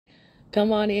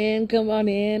Come on in, come on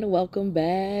in. Welcome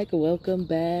back, welcome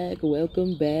back,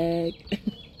 welcome back.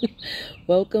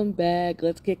 Welcome back.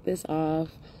 Let's kick this off.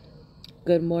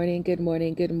 Good morning, good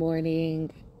morning, good morning.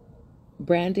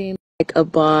 Branding like a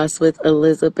boss with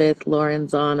Elizabeth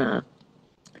Laurenzana.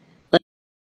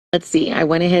 Let's see. I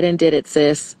went ahead and did it,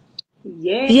 sis.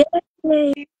 Yay,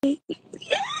 Yay!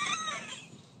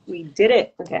 we did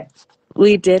it. Okay.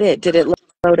 We did it. Did it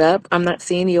load up? I'm not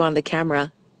seeing you on the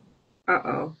camera.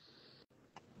 Uh-oh.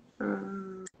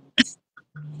 Uh,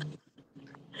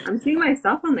 I'm seeing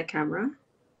myself on the camera.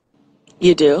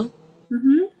 You do?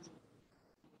 Mm-hmm.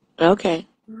 Okay.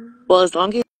 Well, as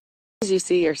long as you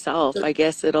see yourself, I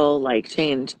guess it'll like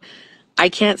change. I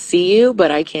can't see you,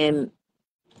 but I can.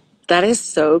 That is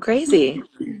so crazy.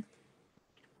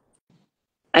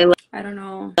 I I don't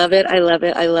know. love it. I love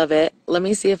it. I love it. Let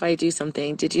me see if I do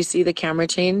something. Did you see the camera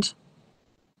change?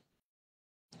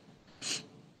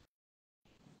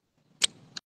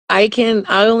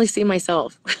 I only see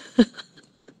myself.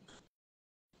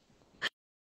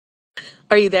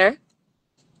 Are you there?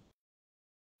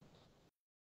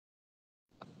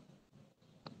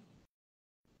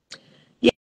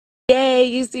 Yay,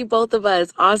 you see both of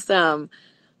us. Awesome.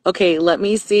 Okay, let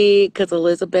me see, because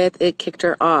Elizabeth, it kicked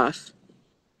her off.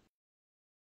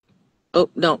 Oh,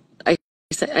 no, I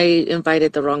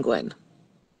invited the wrong one.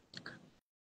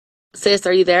 Sis,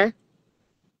 are you there?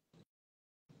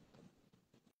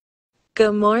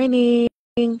 Good morning.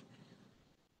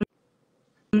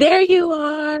 There you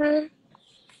are.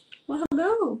 Well,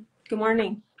 hello. Good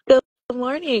morning. Good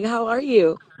morning. How are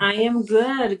you? I am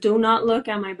good. Do not look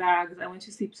at my bags. I went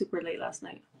to sleep super late last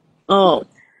night. Oh,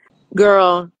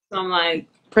 girl, So I'm like,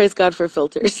 praise God for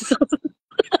filters.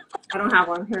 I don't have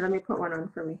one. Here, let me put one on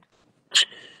for me.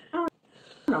 I don't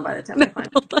know by the time No, I find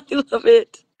it. I love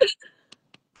it.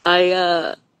 I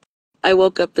uh I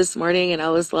woke up this morning and I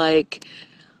was like,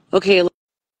 okay,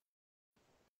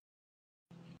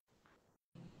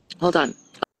 hold on.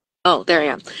 Oh, there I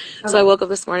am. So I Okay. woke up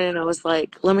this morning and I was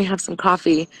like, let me have some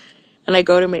coffee. And I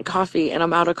go to make coffee and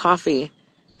I'm out of coffee.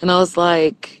 And I was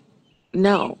like,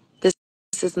 no, this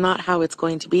is not how it's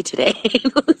going to be today.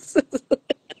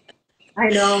 I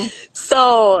know.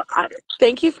 So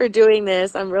thank you for doing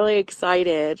this. I'm really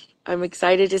excited. I'm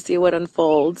excited to see what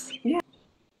unfolds. Yeah.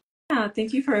 Yeah.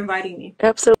 Thank you for inviting me.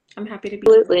 I'm happy to be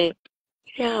here. Absolutely.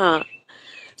 Yeah.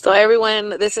 So everyone,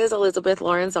 this is Elizabeth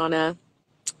Laurenzana,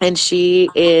 and she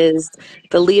is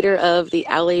the leader of the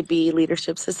LAB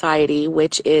Leadership Society,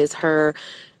 which is her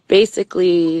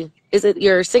basically, is it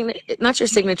your not your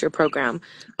signature program,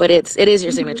 but it is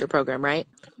your Hmm. signature program, right?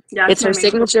 Yeah, it's It's my her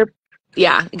main focus. signature.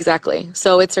 Yeah, exactly.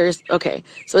 So it's her, okay.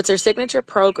 So it's her signature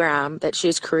program that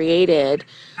she's created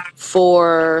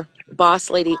for Boss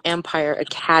Lady Empire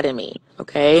Academy.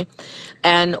 Okay.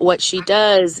 And what she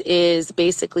does is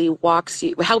basically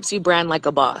helps you brand like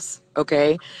a boss.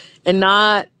 Okay. And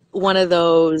not one of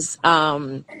those,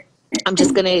 I'm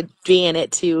just going to be in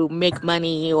it to make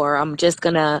money, or I'm just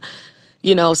going to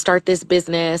start this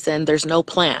business and there's no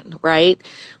plan, right?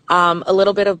 A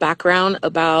little bit of background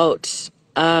about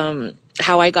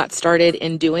how I got started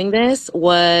in doing this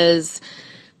was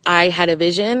I had a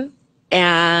vision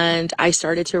and I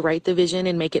started to write the vision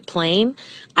and make it plain.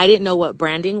 I didn't know what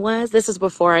branding was. This is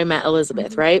before I met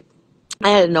Elizabeth, Mhm. right? I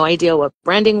had no idea what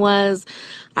branding was.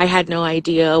 I had no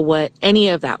idea what any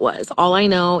of that was. All I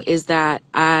know is that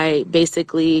I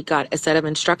basically got a set of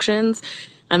instructions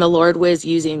and the Lord was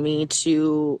using me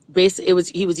to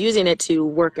he was using it to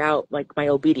work out like my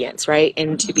obedience, right?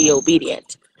 And to be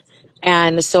obedient.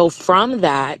 And so from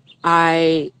that,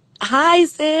 hi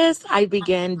sis, I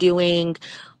began doing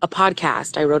a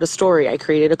podcast. I wrote a story. I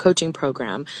created a coaching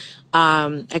program.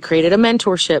 I created a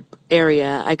mentorship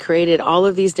area. I created all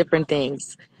of these different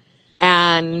things.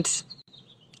 And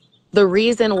the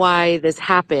reason why this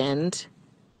happened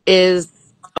is,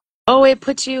 oh, it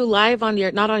puts you live on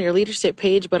not on your leadership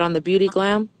page, but on the Beauty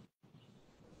Glam.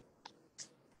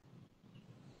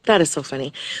 That is so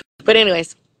funny. But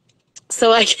anyways,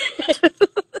 so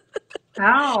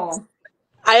How?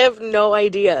 I have no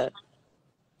idea.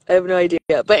 I have no idea.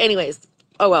 But anyways,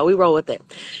 oh well, we roll with it.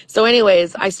 So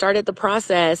anyways, I started the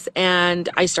process and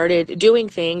I started doing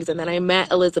things and then I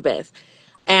met Elizabeth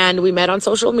and we met on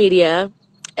social media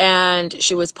and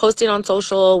she was posting on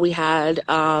social. We had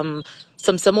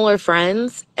some similar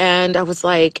friends and I was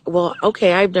like, well,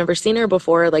 okay, I've never seen her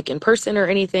before, like in person or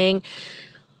anything.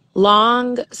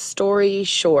 Long story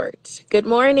short. Good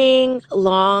morning.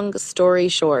 Long story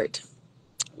short.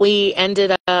 We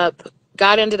ended up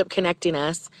God ended up connecting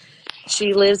us.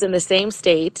 She lives in the same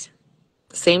state,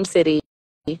 same city,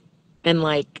 and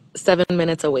like 7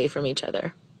 minutes away from each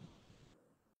other.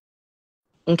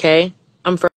 Okay.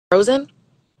 I'm frozen.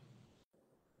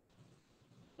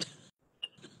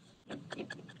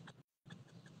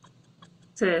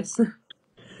 Sis,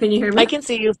 can you hear I me? can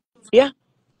see you. Yeah.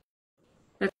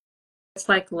 It's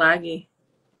like laggy.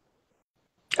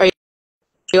 Are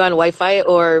you on Wi-Fi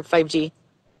or 5G?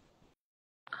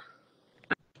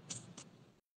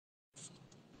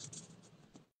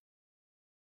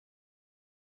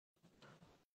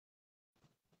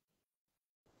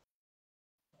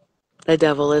 The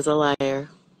devil is a liar.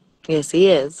 Yes, he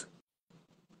is.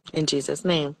 In Jesus'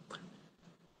 name.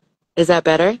 Is that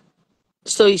better?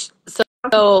 So, Okay.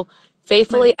 so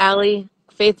faithfully, Allie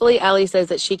says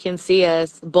that she can see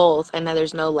us both, and that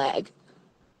there's no lag.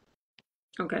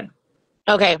 Okay.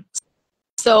 Okay,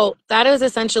 so that is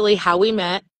essentially how we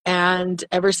met, and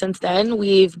ever since then,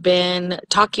 we've been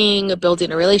talking,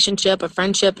 building a relationship, a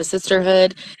friendship, a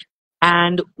sisterhood,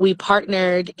 and we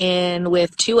partnered in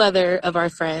with two other of our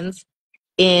friends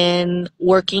in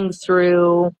working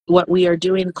through what we are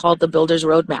doing called the Builder's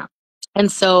Roadmap.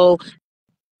 And so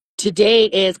today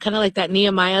is kind of like that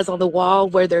Nehemiah's on the wall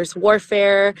where there's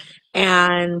warfare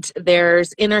and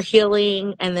there's inner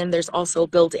healing and then there's also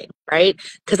building, right?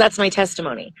 Because that's my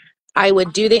testimony. I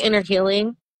would do the inner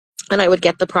healing and I would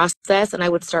get the process and I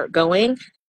would start going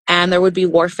and there would be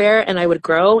warfare and I would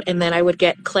grow and then I would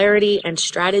get clarity and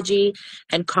strategy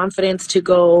and confidence to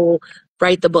go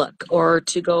write the book or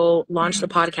to go launch the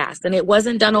podcast. And it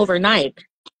wasn't done overnight.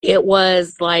 It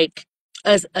was like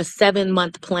a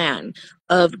 7-month plan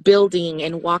of building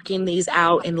and walking these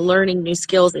out and learning new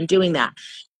skills and doing that.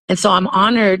 And so I'm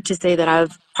honored to say that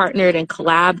I've partnered and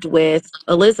collabed with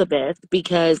Elizabeth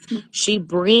because she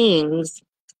brings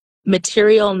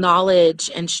material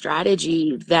knowledge and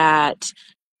strategy that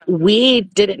we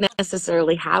didn't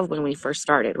necessarily have when we first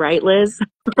started, right, Liz?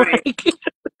 Right. Like, It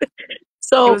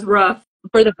so was rough.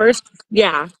 for the first,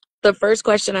 yeah, the first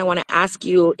question I want to ask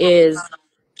you is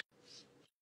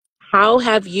how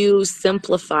have you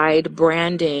simplified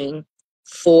branding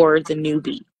for the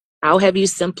newbie? How have you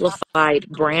simplified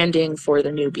branding for the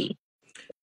newbie?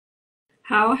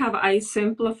 How have I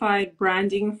simplified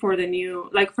branding for the new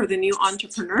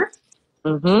entrepreneur?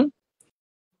 Mm-hmm.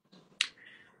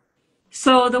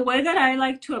 So the way that I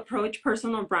like to approach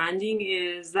personal branding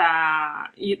is that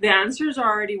the answers are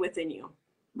already within you,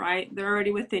 right? They're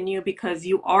already within you because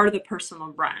you are the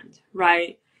personal brand,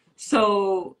 right?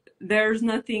 So there's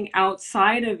nothing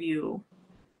outside of you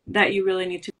that you really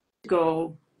need to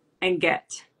go and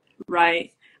get,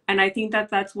 right? And I think that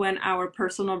that's when our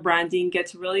personal branding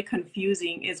gets really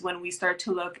confusing is when we start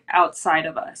to look outside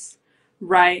of us,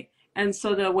 right? And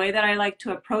so the way that I like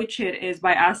to approach it is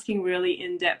by asking really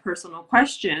in-depth personal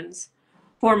questions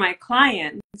for my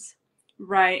clients,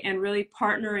 right? And really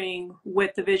partnering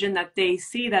with the vision that they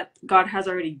see that God has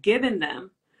already given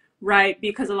them, right?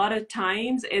 Because a lot of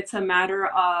times it's a matter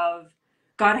of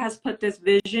God has put this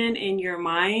vision in your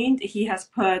mind. He has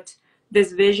put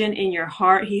this vision in your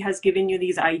heart. He has given you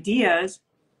these ideas.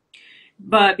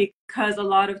 But because a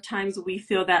lot of times we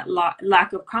feel that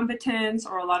lack of competence,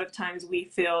 or a lot of times we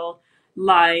feel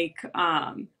like,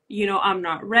 I'm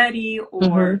not ready, Mm-hmm.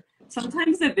 or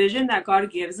sometimes the vision that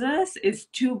God gives us is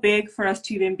too big for us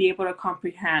to even be able to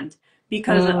comprehend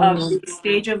because of Mm-hmm. the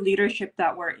stage of leadership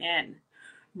that we're in,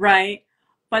 right?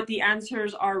 But the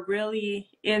answers are really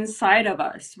inside of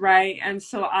us, right? And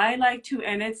so I like to,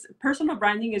 and it's personal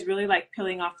branding is really like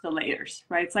peeling off the layers,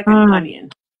 right? It's like an onion,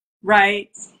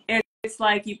 right? It's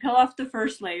like you peel off the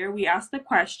first layer, we ask the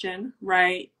question,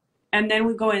 right? And then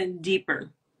we go in deeper,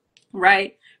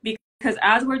 right? Because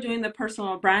as we're doing the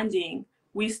personal branding,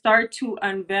 we start to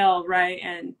unveil, right?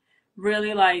 And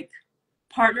really like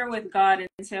partner with God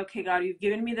and say, okay, God, you've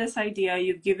given me this idea,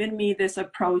 you've given me this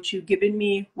approach, you've given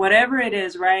me whatever it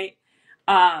is, right?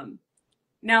 Um,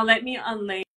 Now let me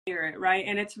unlayer it, right?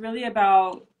 And it's really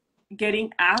about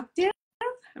getting active,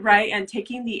 right? And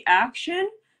taking the action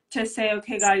to say,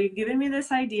 okay, God, you've given me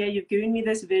this idea, you've given me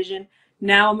this vision.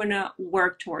 Now I'm going to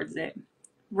work towards it,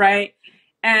 right?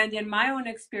 And in my own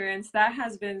experience, that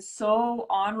has been so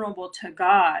honorable to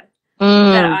God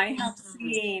that Mm. I have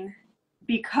seen,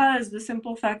 because the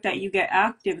simple fact that you get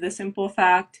active, the simple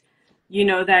fact,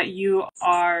 that you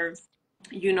are,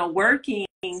 working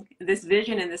this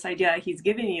vision and this idea that he's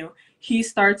given you, he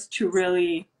starts to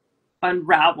really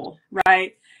unravel,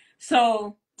 right?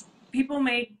 So people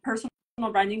make personal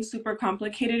branding super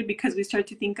complicated because we start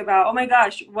to think about, oh my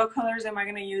gosh, what colors am I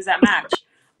going to use that match?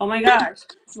 Oh my gosh,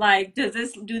 like do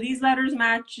these letters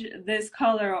match this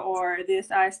color or this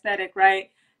aesthetic,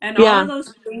 right? And all Yeah, of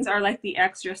those things are like the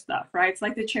extra stuff, right? It's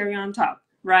like the cherry on top,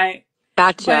 right? But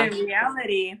gotcha. in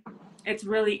reality, it's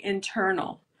really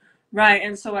internal, Right.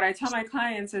 And so what I tell my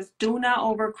clients is do not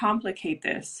overcomplicate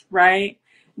this, right?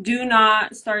 Do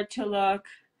not start to look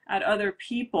at other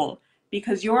people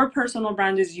because your personal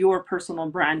brand is your personal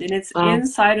brand and it's Wow.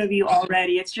 inside of you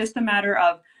already. It's just a matter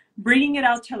of bringing it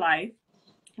out to life,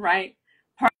 right?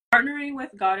 Partnering with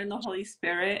God and the Holy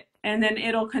Spirit, and then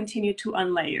it'll continue to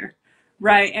unlayer,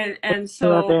 right? And I love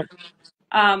so it.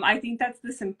 I think that's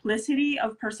the simplicity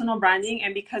of personal branding.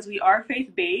 And because we are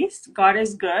faith based, God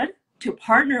is good to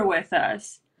partner with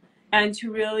us and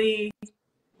to really,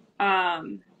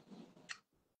 um,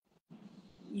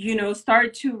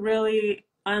 start to really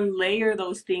unlayer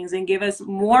those things and give us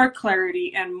more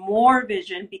clarity and more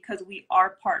vision because we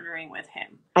are partnering with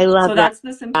Him. I love So that. that's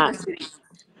the simplicity.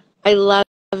 I love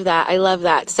that. I love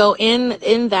that. So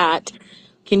in that,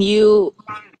 can you,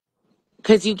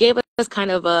 because you gave us kind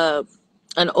of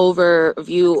an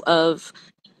overview of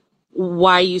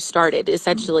why you started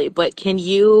essentially, but can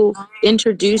you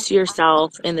introduce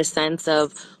yourself in the sense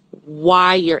of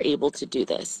why you're able to do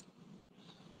this?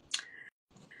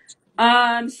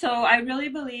 So I really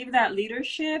believe that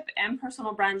leadership and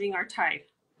personal branding are tied,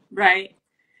 right?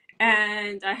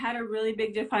 And I had a really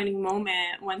big defining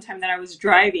moment one time that I was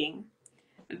driving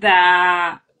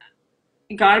that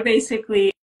God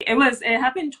basically, it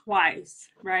happened twice,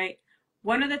 right?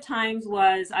 One of the times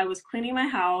was I was cleaning my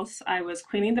house, I was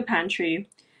cleaning the pantry,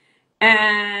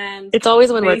 and It's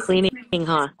always when we're cleaning, basically,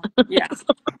 huh? yeah,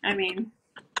 I mean,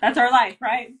 that's our life,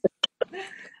 right?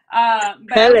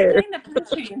 But I was Hello. cleaning the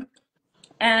pantry,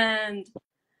 and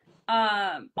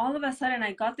all of a sudden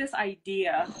I got this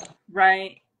idea,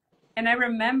 right? And I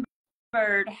remembered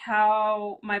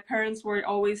how my parents were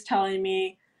always telling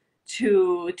me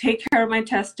to take care of my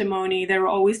testimony. They were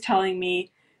always telling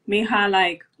me, Mija,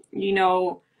 like, you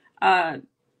know, uh,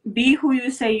 be who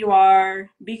you say you are,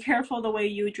 be careful the way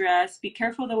you dress, be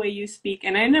careful the way you speak.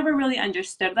 And I never really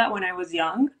understood that when I was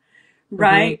young, Hmm.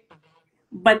 right?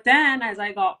 But then as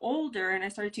I got older and I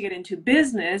started to get into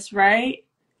business, right?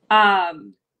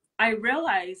 Um, I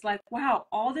realized like, wow,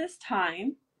 all this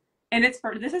time, and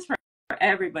this is for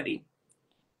everybody.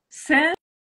 Since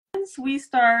we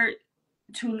start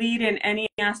to lead in any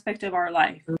aspect of our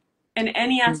life,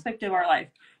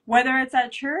 whether it's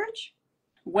at church,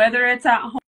 whether it's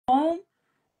at home,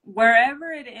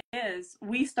 wherever it is,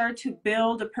 we start to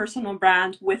build a personal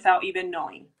brand without even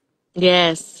knowing.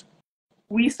 Yes.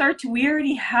 We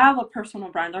already have a personal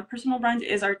brand. Our personal brand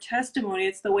is our testimony.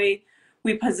 It's the way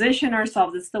we position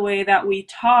ourselves. It's the way that we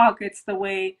talk. It's the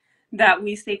way that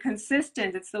we stay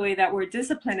consistent. It's the way that we're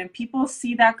disciplined and people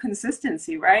see that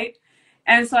consistency, right?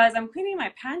 And so as I'm cleaning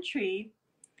my pantry,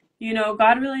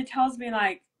 God really tells me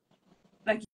like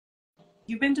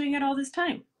you've been doing it all this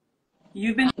time.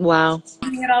 You've been Wow.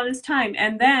 doing it all this time.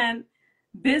 And then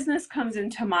business comes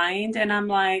into mind and I'm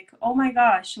like, "Oh my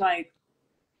gosh, like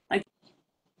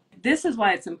this is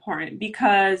why it's important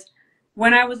because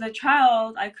when I was a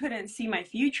child, I couldn't see my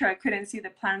future. I couldn't see the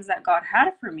plans that God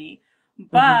had for me. Hmm.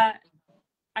 But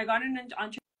I got into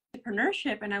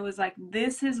entrepreneurship and I was like,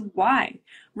 this is why,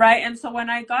 right? And so when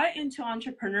I got into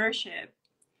entrepreneurship,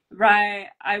 right,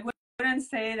 I wouldn't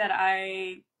say that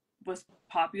I was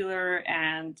popular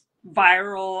and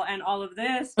viral and all of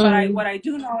this, but Hmm. what I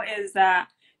do know is that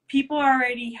people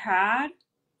already had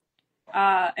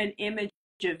an image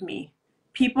of me.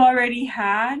 People already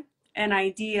had an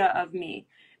idea of me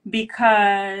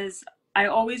because I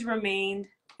always remained,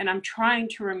 and I'm trying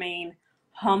to remain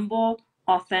humble,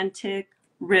 authentic,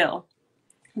 real,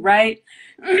 right?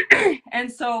 And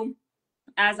so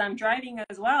as I'm driving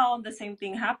as well, the same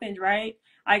thing happened, right?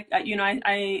 I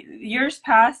years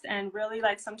passed, and really,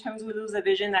 like sometimes we lose the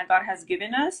vision that God has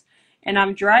given us. And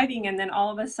I'm driving, and then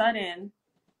all of a sudden,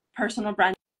 personal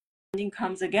branding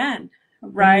comes again, Hmm.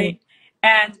 right?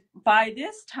 And by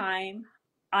this time,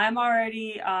 I'm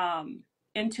already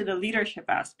into the leadership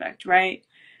aspect, right?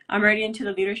 I'm already into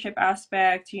the leadership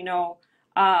aspect,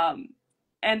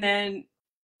 and then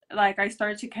like I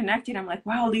started to connect it. I'm like,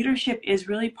 wow, leadership is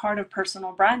really part of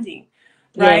personal branding,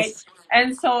 right? Yes.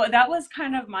 And so that was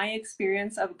kind of my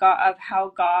experience of God, of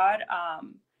how God,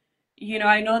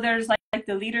 I know there's like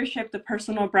the leadership, the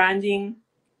personal branding,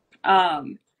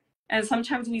 um, and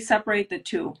sometimes we separate the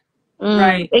two,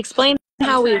 right? Explain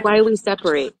Sometimes, why we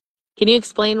separate. Can you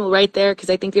explain right there? Because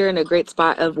I think you're in a great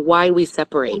spot of why we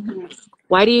separate. mhm.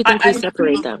 Why do you think we I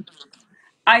separate think them?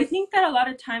 I think that a lot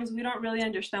of times we don't really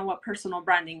understand what personal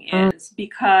branding Mm. is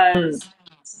because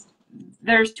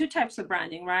there's two types of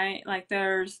branding, right? Like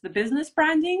there's the business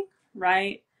branding,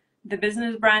 right? The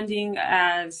business branding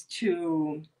as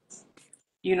to,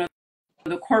 you know,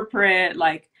 the corporate,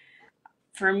 like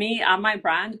for me, I'm my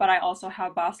brand, but I also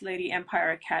have Boss Lady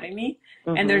Empire Academy.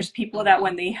 And Mm-hmm. there's people that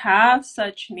when they have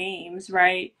such names,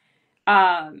 right,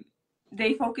 um,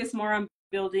 they focus more on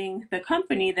building the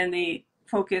company than they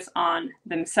focus on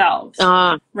themselves,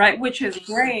 Ah, right? Which is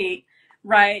great,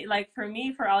 right? Like for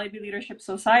me, for LAB Leadership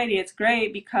Society, it's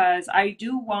great because I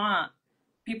do want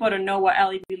people to know what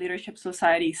LAB Leadership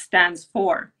Society stands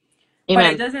for, but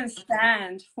it amen. doesn't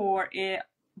stand for it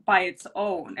by its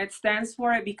own. It stands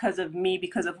for it because of me,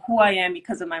 because of who I am,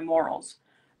 because of my morals,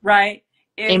 right?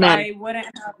 If Amen. I wouldn't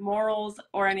have morals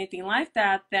or anything like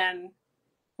that, then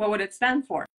what would it stand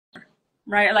for?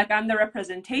 Right? Like I'm the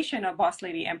representation of Boss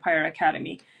Lady Empire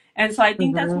Academy. And so I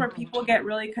think that's Mm-hmm. where people get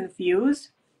really confused,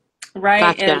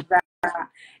 right? Is Gotcha. that,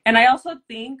 and I also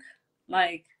think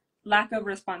like lack of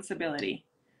responsibility,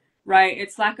 right?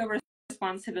 It's lack of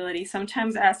responsibility.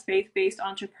 Sometimes as faith-based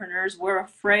entrepreneurs, we're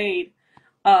afraid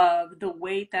of the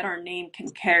weight that our name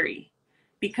can carry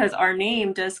because our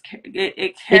name does,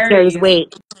 it It carries carries,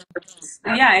 weight.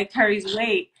 yeah, it carries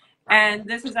weight. And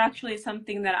this is actually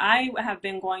something that I have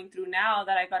been going through now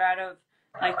that I got out of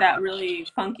like that really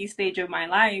funky stage of my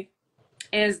life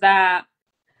is that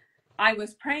I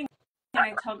was praying and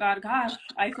I tell God, gosh,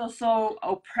 I feel so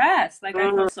oppressed. Like I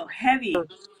Mm. feel so heavy.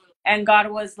 And God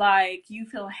was like, you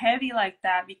feel heavy like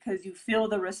that because you feel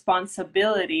the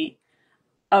responsibility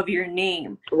of your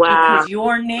name, Wow. because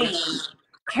your name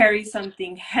carries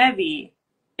something heavy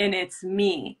and it's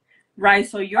me, right?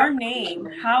 So your name,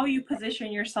 how you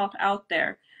position yourself out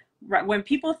there, right? When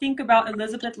people think about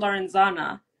Elizabeth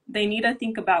Laurenzana, they need to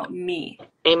think about me,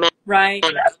 Amen. right?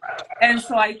 And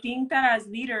so I think that as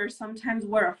leaders, sometimes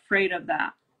we're afraid of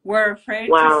that. We're afraid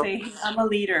to Wow. say, hey, I'm a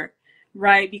leader,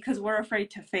 right? Because we're afraid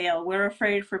to fail. We're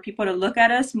afraid for people to look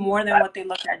at us more than what they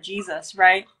look at Jesus,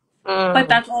 right? But Mm.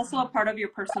 that's also a part of your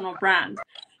personal brand.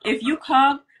 If you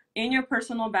come in your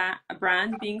personal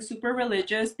brand being super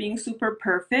religious, being super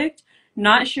perfect,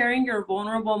 not sharing your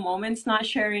vulnerable moments, not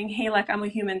sharing, hey, like I'm a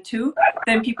human too,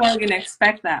 then people are going to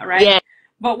expect that, right? Yes.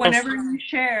 But whenever you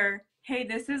share, hey,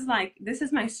 this is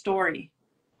my story.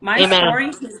 My Amen. story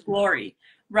is glory,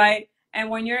 right? And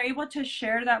when you're able to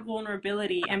share that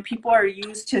vulnerability and people are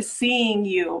used to seeing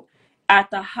you at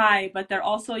the high, but they're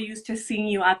also used to seeing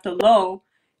you at the low,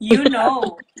 you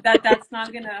know that that's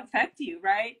not going to affect you,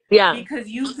 right? Yeah. Because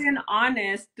you've been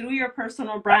honest through your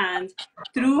personal brand,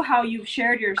 through how you've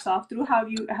shared yourself, through how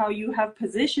you have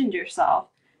positioned yourself.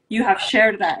 You have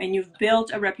shared that and you've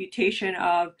built a reputation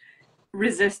of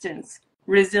resistance,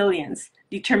 resilience,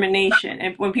 determination.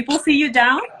 And when people see you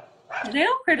down, they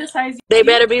don't criticize They you.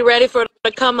 better be ready for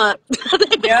the come up.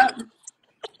 Yep.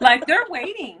 Like they're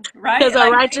waiting, Because right? a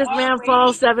Like they righteous are man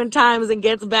falls waiting. 7 times and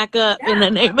gets back up in Yeah.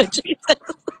 the name of Jesus.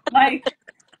 Like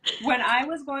when I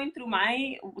was going through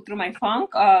my funk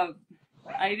of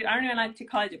I don't even like to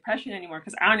call it depression anymore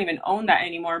because I don't even own that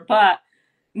anymore. But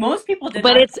most people did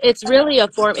But not. it's really a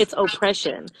form, it's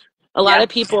oppression. A lot Yeah, of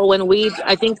people, when we,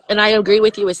 I think, and I agree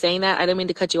with you with saying that, I don't mean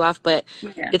to cut you off, but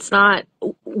yeah, it's not,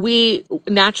 we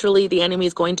naturally, the enemy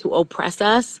is going to oppress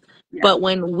us. yeah, But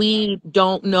when we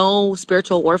don't know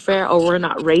spiritual warfare or we're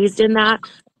not raised in that,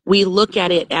 we look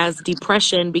at it as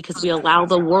depression because we allow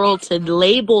the world to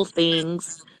label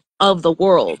things of the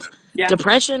world. yeah.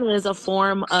 Depression is a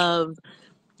form of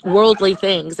worldly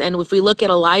things. And if we look at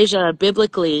Elijah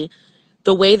biblically,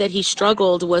 the way that he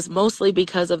struggled was mostly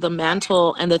because of the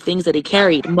mantle and the things that he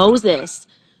carried. Moses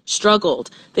struggled.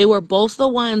 They were both the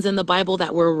ones in the Bible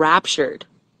that were raptured.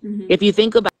 Hmm. If you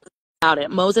think about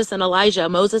it, Moses and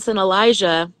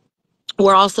Elijah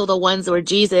were also the ones where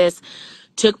Jesus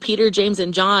took Peter, James,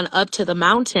 and John up to the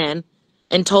mountain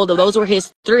and told them those were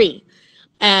his three.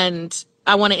 And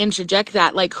I want to interject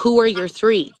that, like, who are your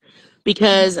three?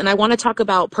 Because, and I want to talk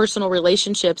about personal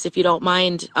relationships, if you don't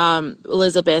mind,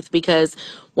 Elizabeth, because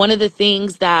one of the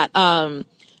things that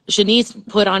Shanice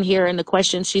put on here in the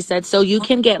question, she said, so you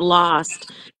can get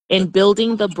lost in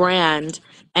building the brand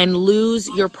and lose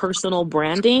your personal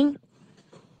branding.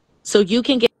 So you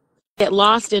can get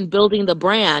lost in building the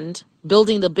brand,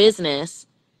 building the business,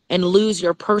 and lose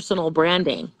your personal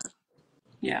branding.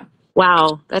 Yeah.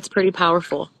 Wow, that's pretty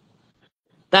powerful.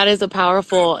 That is a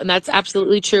powerful, and that's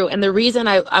absolutely true. And the reason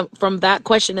from that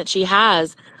question that she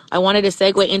has, I wanted to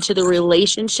segue into the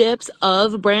relationships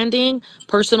of branding,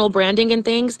 personal branding and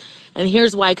things. And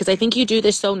here's why, because I think you do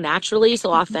this so naturally,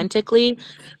 so authentically,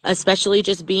 especially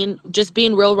just being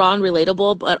real, raw, and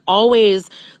relatable, but always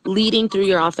leading through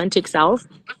your authentic self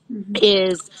Hmm.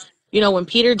 is, when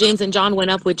Peter, James, and John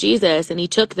went up with Jesus and he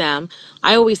took them,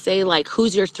 I always say, like,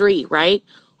 who's your three, right?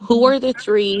 Who are the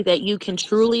three that you can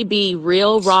truly be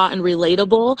real, raw, and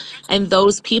relatable? And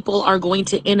those people are going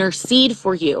to intercede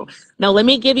for you. Now, let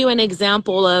me give you an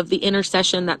example of the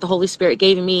intercession that the Holy Spirit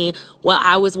gave me while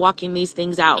I was walking these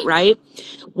things out, right?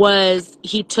 Was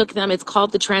he took them, it's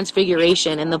called the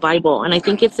Transfiguration in the Bible. And I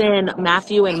think it's in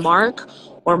Matthew and Mark,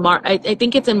 or Mark, I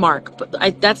think it's in Mark,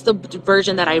 but that's the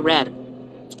version that I read.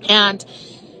 And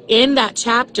in that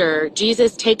chapter,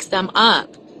 Jesus takes them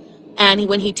up. And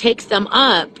when he takes them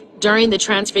up during the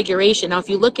transfiguration, now if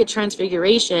you look at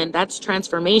transfiguration, that's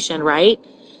transformation, right?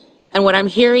 And what I'm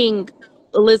hearing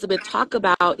Elizabeth talk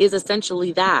about is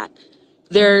essentially that.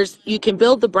 You can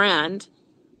build the brand,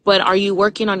 but are you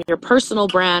working on your personal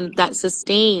brand that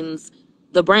sustains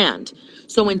the brand?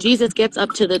 So when Jesus gets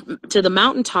up to the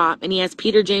mountaintop and he has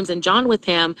Peter, James, and John with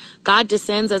him, God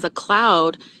descends as a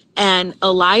cloud, and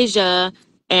Elijah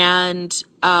and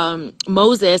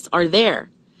Moses are there.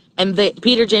 And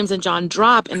Peter, James, and John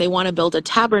drop, and they want to build a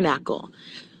tabernacle.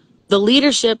 The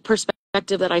leadership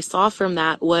perspective that I saw from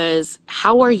that was,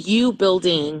 how are you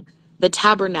building the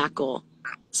tabernacle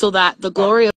so that the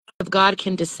glory of God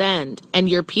can descend, and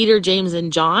your Peter, James,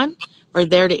 and John are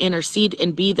there to intercede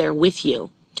and be there with you?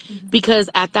 Because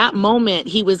at that moment,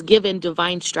 he was given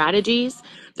divine strategies.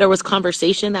 There was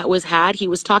conversation that was had. He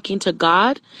was talking to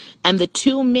God, and the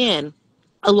two men,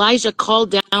 Elijah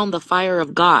called down the fire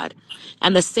of God.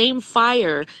 And the same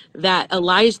fire that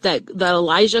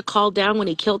Elijah called down when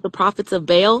he killed the prophets of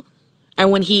Baal, and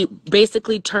when he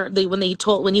basically when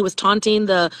he was taunting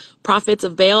the prophets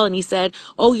of Baal, and he said,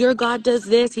 "Oh, your God does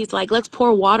this." He's like, "Let's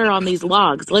pour water on these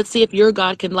logs. Let's see if your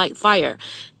God can light fire."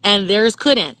 And theirs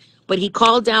couldn't. But he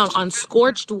called down on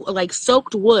scorched, like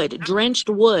soaked wood, drenched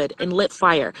wood, and lit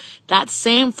fire. That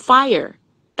same fire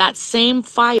that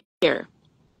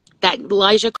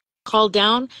Elijah called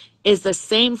down is the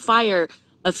same fire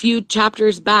a few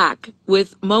chapters back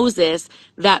with Moses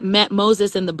that met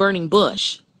Moses in the burning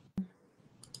bush.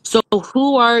 So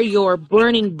who are your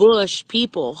burning bush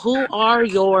people?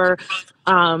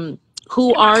 Um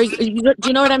do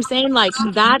you know what I'm saying? Like,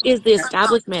 that is the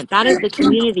establishment, that is the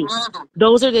community.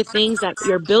 Those are the things that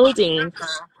you're building.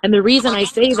 And the reason I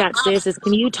say that, sis, is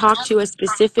can you talk to us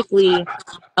specifically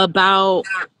about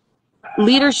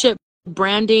leadership,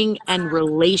 branding, and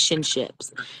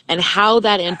relationships, and how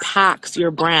that impacts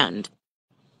your brand?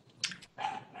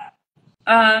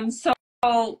 So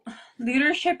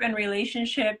leadership and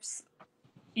relationships,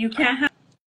 you can't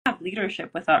have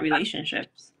leadership without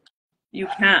relationships. You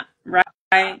can't,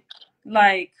 right?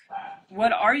 Like,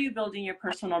 what are you building your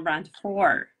personal brand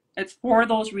for? It's for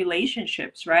those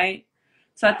relationships, right?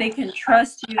 So that they can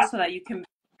trust you, so that you can build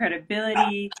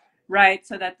credibility, right?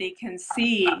 So that they can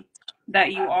see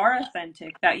that you are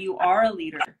authentic, that you are a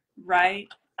leader, right?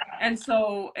 And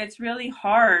so it's really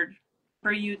hard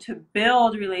for you to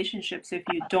build relationships if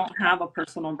you don't have a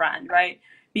personal brand, right?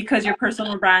 Because your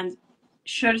personal brand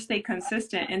should stay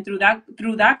consistent, and through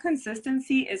that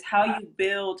consistency is how you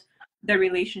build the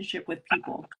relationship with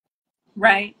people,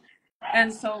 right?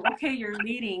 And so, okay, you're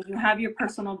leading, you have your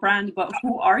personal brand, but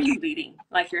who are you leading,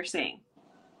 like you're saying,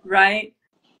 right?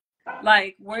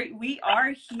 Like, we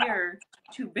are here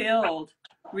to build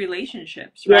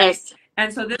relationships, right? Yes.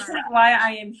 And so this is why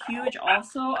I am huge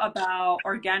also about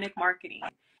organic marketing.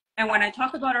 And when I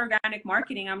talk about organic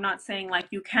marketing, I'm not saying like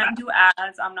you can't do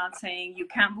ads, I'm not saying you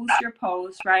can't boost your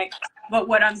posts, right? But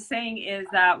what I'm saying is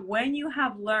that when you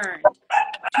have learned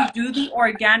to do the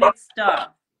organic stuff,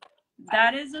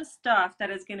 that is the stuff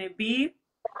that is going to be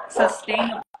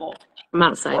sustainable. I'm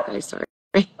outside, guys, sorry.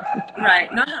 Right.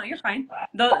 No, no, you're fine.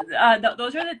 Those are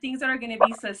the things that are going to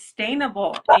be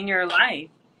sustainable in your life,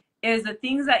 is the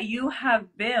things that you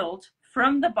have built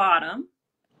from the bottom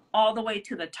all the way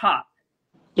to the top,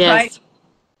 right? Yes.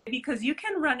 Because you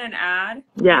can run an ad,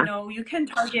 Yeah. you can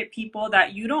target people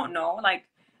that you don't know.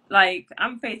 Like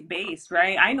I'm faith-based,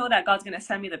 right? I know that God's going to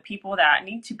send me the people that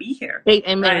need to be here, Hey, right?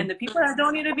 amen. And the people that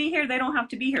don't need to be here, they don't have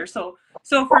to be here. So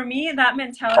for me, that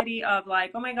mentality of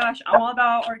like, oh my gosh, I'm all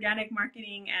about organic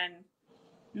marketing and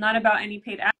not about any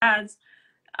paid ads,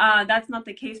 that's not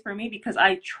the case for me, because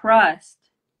I trust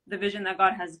the vision that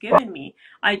God has given me.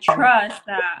 I trust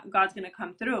that God's going to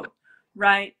come through,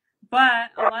 right? But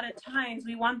a lot of times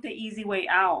we want the easy way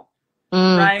out,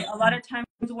 Mm, right? A lot of times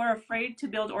we're afraid to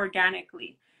build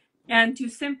organically. And to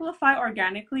simplify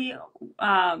organically,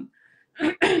 um,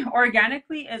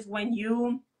 organically is when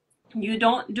you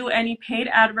don't do any paid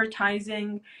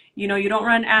advertising, you don't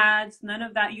run ads, none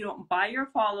of that. You don't buy your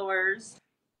followers.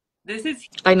 This is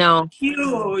I know.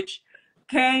 huge.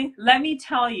 Okay, let me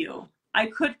tell you, I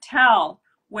could tell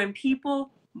when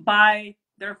people buy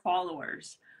their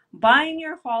followers. Buying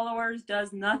your followers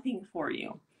does nothing for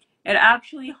you. It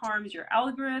actually harms your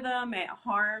algorithm, it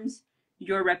harms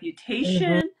your Mhm.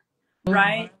 reputation,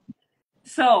 right?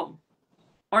 So,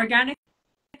 organic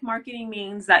marketing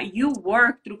means that you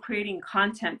work through creating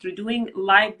content, through doing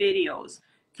live videos,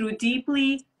 through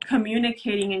deeply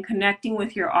communicating and connecting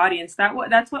with your audience.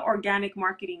 That's what organic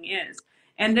marketing is.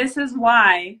 And this is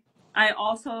why I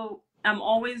also am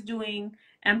always doing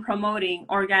and promoting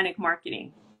organic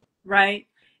marketing, right?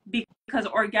 Because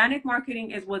organic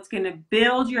marketing is what's going to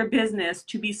build your business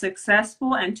to be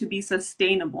successful and to be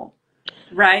sustainable,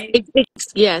 right?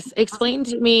 Yes, explain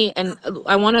to me, and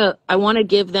I want to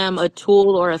give them a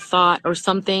tool or a thought or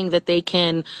something that they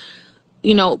can,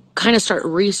 kind of start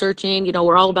researching.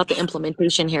 We're all about the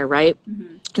implementation here, right?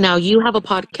 Mm-hmm. Now you have a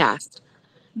podcast.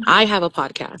 I Mm-hmm. have a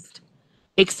podcast.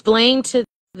 Explain to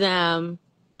them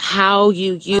how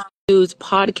you use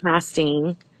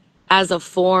podcasting as a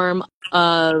form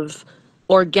of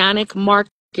organic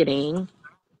marketing.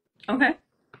 Okay.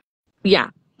 Yeah,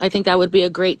 I think that would be a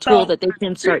great tool So, that they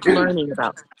can start learning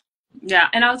about. yeah,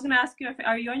 and I was gonna ask you, if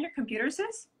are you on your computer,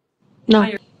 sis? On No.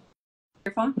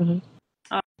 your phone? Hmm.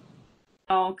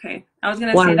 Oh, okay. I was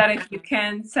gonna say Why? that if you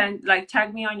can send, like,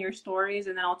 tag me on your stories,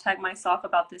 and then I'll tag myself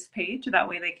about this page. That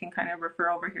way they can kind of refer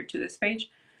over here to this page.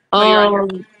 But you're on your,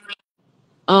 Oh,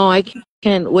 oh, I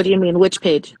can. What do you mean? Which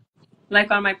page? like,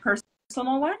 on my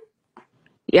personal one?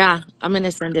 Yeah, I'm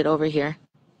gonna send it over here.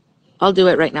 I'll do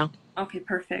it right now. Okay,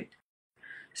 perfect.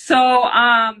 So,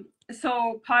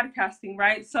 so podcasting,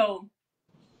 right? So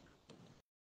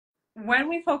when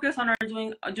we focus on our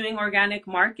doing organic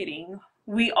marketing,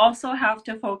 we also have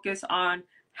to focus on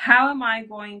how am I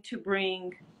going to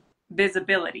bring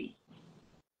visibility?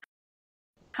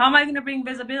 How am I going to bring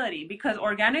visibility? Because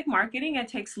organic marketing, it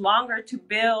takes longer to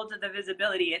build the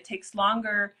visibility. It takes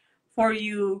longer for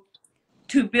you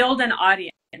to build an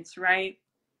audience, right?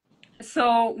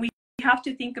 So we have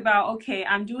to think about, okay,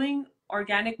 I'm doing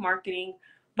organic marketing,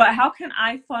 but how can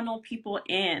I funnel people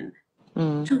in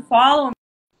Mm. to follow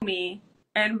me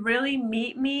and really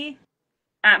meet me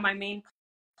at my main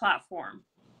platform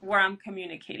where I'm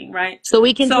communicating, right? So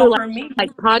we can do So like, for me,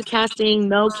 like podcasting,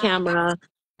 no camera,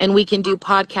 and we can do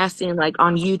podcasting like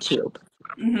on YouTube,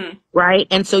 mhm, right?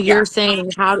 And so yeah, you're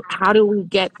saying how do we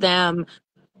get them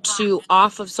to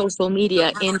off of social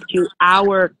media into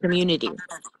our community,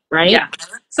 right? yeah.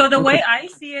 So the Okay. way I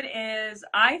see it is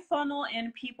I funnel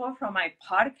in people from my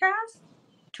podcast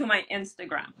to my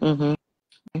Instagram, Mm-hmm.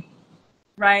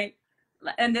 right?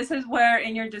 And this is where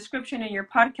in your description in your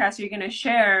podcast, you're going to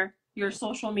share your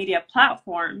social media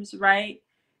platforms, right?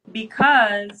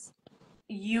 Because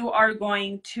you are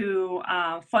going to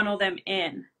funnel them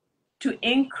in to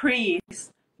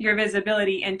increase your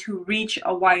visibility and to reach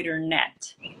a wider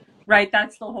net, right?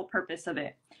 That's the whole purpose of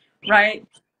it, right?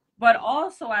 But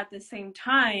also at the same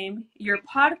time, your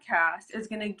podcast is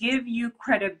going to give you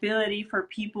credibility for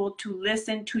people to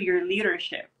listen to your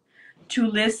leadership, to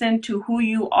listen to who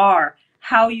you are,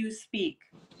 how you speak,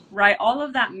 right? All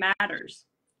of that matters,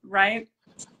 right?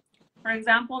 For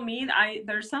example, me,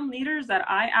 there's some leaders that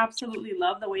I absolutely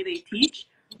love the way they teach,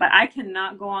 but I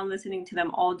cannot go on listening to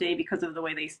them all day because of the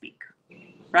way they speak,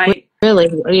 right? Really?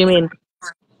 What do you mean?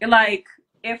 Like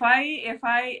if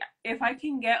I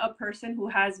can get a person who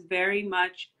has very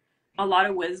much a lot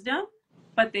of wisdom,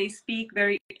 but they speak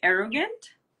very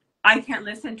arrogant, I can't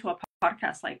listen to a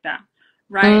podcast like that,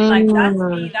 right? Like that's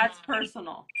me, Mm, that's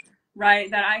personal, right?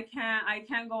 That I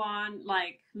can't go on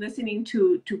like listening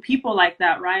to people like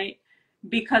that, right?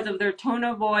 Because of their tone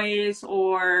of voice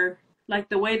or like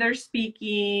the way they're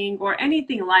speaking or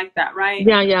anything like that, right?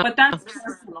 yeah, yeah. But that's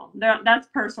personal. That's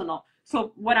personal.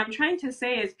 So what I'm trying to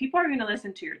say is people are going to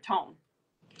listen to your tone,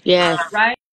 Yes.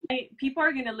 right? People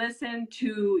are going to listen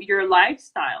to your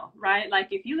lifestyle, right? Like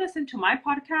if you listen to my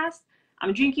podcast,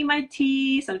 I'm drinking my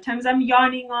tea, sometimes I'm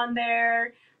yawning on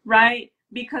there, right?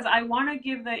 Because I want to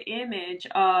give the image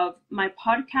of my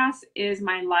podcast is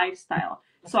my lifestyle.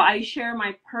 So I share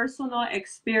my personal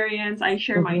experience, I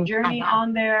share my Hmm. journey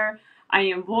on there. I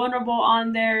am vulnerable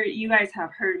on there. You guys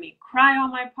have heard me cry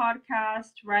on my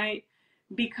podcast, right?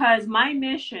 Because my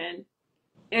mission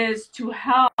is to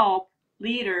help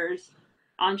leaders,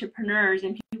 entrepreneurs,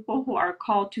 and people who are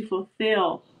called to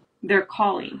fulfill their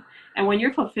calling. And when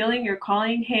you're fulfilling your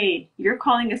calling, hey, your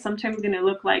calling is sometimes going to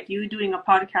look like you doing a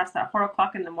podcast at 4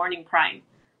 o'clock in the morning crying.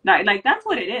 Like that's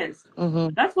what it is. Hmm.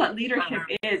 That's what leadership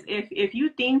is. If you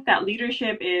think that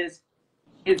leadership is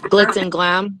Glitz and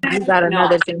glam. You got no,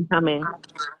 another thing coming.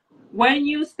 when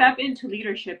you step into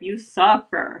leadership, you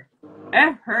suffer.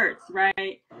 It hurts,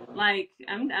 right? Like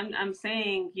I'm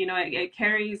saying, it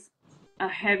carries a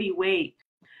heavy weight,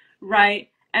 right?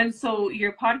 And so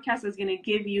your podcast is going to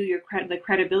give you the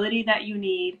credibility that you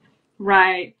need,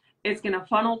 right? It's going to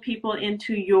funnel people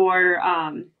into your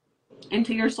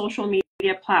social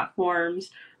media platforms,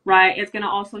 right? It's going to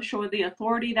also show the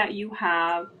authority that you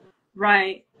have,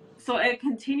 right? So it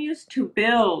continues to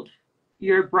build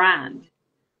your brand,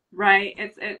 right?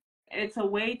 It's a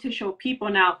way to show people.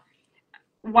 Now,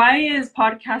 why is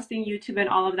podcasting, YouTube, and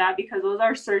all of that? Because those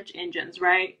are search engines,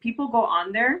 right? People go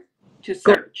on there to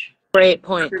search. Great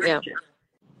point. Yeah.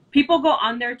 People go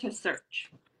on there to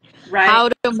search, right? How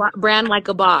to brand like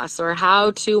a boss, or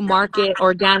how to market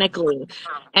organically.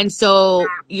 And so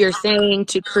you're saying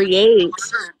to create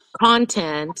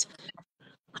content,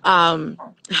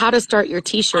 how to start your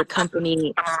t-shirt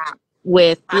company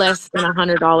with less than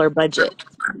 $100 budget,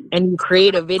 and you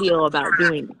create a video about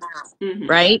doing it, Mm-hmm.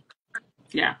 right?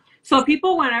 Yeah. So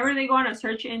people, whenever they go on a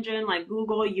search engine like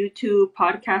Google, YouTube,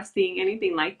 podcasting,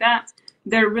 anything like that,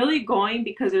 they're really going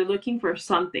because they're looking for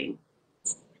something,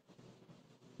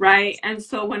 right? And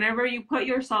so whenever you put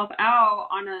yourself out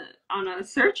on a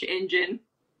search engine,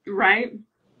 right,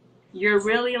 you're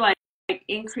really like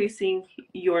increasing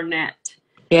your net,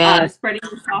 Yeah. spreading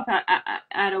yourself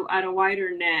at a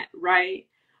wider net, right?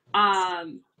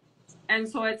 And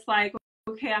so it's like,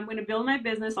 okay, I'm going to build my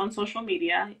business on social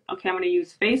media. Okay, I'm going to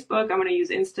use Facebook, I'm going to use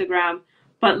Instagram,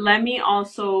 but let me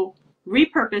also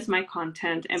repurpose my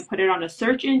content and put it on a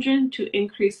search engine to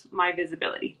increase my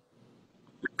visibility.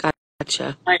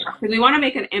 Gotcha. Right? Because we want to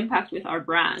make an impact with our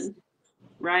brand,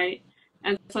 right?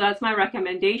 And so that's my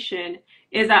recommendation,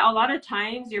 is that a lot of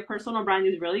times your personal brand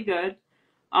is really good.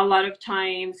 A lot of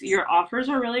times your offers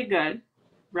are really good,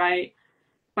 right?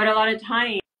 But a lot of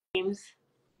times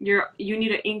you need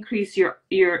to increase your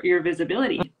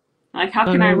visibility. Like, how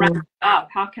can I ramp up?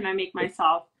 How can I make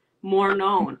myself more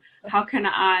known? How can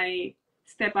I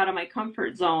step out of my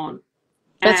comfort zone?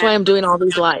 That's And why I'm doing all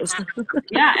these lives.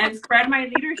 yeah, and spread my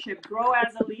leadership, grow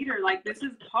as a leader. Like, this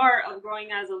is part of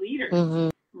growing as a leader, Mm-hmm.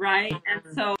 right? And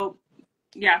so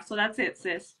yeah, so that's it,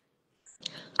 sis.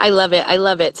 I love it. I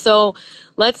love it. So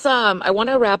let's I want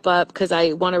to wrap up because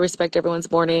I want to respect everyone's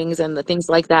mornings and the things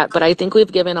like that. But I think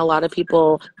we've given a lot of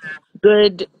people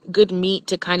good meat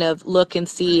to kind of look and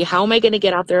see, how am I going to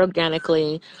get out there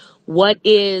organically? What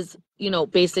is,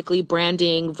 basically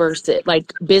branding versus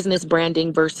like business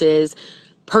branding versus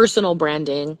personal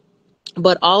branding,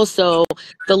 but also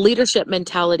the leadership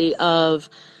mentality of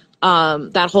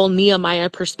that whole Nehemiah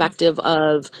perspective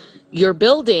of, you're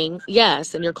building,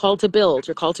 yes, and you're called to build,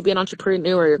 you're called to be an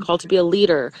entrepreneur, you're called to be a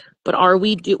leader, but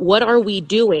what are we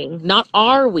doing? Not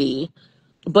are we,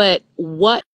 but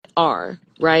what are,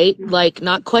 right? Like,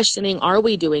 not questioning, are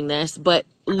we doing this, but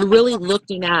really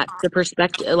looking at the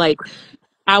perspective, like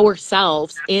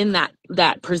ourselves in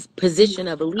that position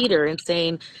of a leader, and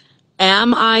saying,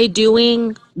 am I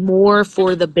doing more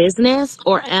for the business,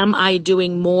 or am I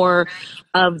doing more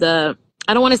of the,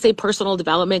 I don't want to say personal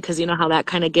development, because you know how that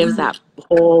kind of gives that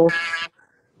whole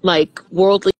like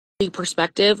worldly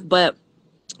perspective, but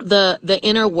the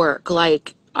inner work,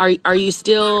 like, are you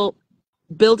still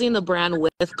building the brand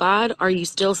with God? Are you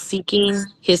still seeking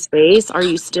his face? Are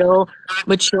you still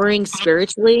maturing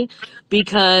spiritually?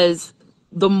 Because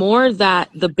the more that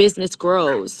the business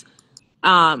grows,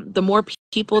 the more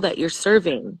people that you're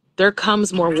serving, there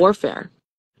comes more warfare.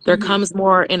 There comes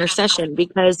more intercession,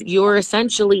 because you're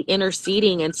essentially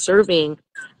interceding and serving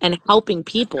and helping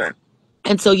people.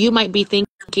 And so you might be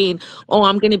thinking, oh,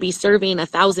 I'm going to be serving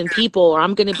 1,000 people, or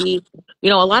I'm going to be, a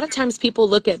lot of times people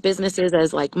look at businesses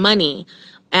as like money.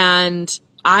 And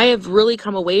I have really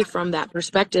come away from that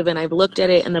perspective, and I've looked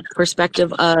at it in the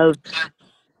perspective of,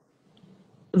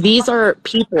 these are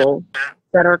people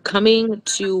that are coming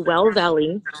to Well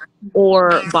Valley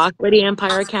or Boss Lady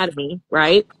Empire Academy,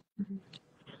 right?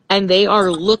 And they are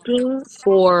looking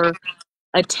for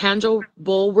a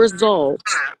tangible result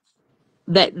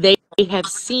that they have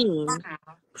seen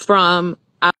from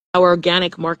our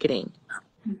organic marketing.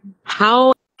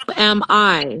 How am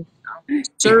I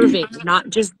serving not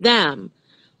just them,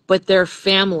 but their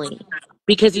family?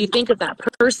 Because you think of that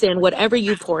person, whatever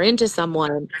you pour into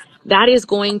someone, that is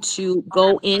going to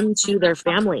go into their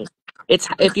family. It's,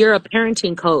 if you're a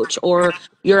parenting coach, or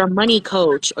you're a money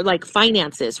coach, or like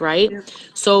finances, right?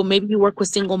 So maybe you work with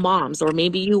single moms, or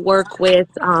maybe you work with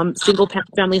single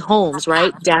family homes,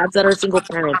 right? Dads that are single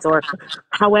parents, or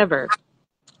however,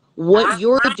 what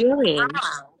you're doing,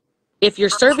 if you're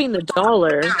serving the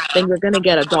dollar, then you're going to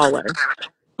get a dollar.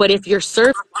 But if you're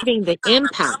serving the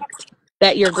impact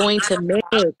that you're going to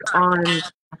make on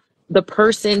the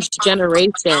person's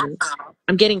generation,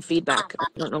 I'm getting feedback.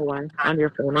 I don't know why, on your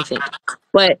phone, I think.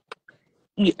 But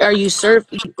are you serve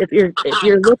if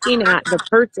you're looking at the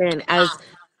person as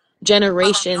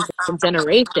generations and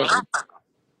generations,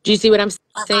 do you see what I'm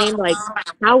saying? Like,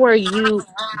 how are you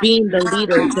being the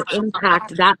leader to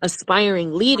impact that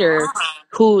aspiring leader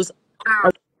who's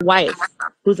a wife,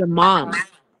 who's a mom,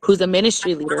 who's a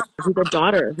ministry leader, who's a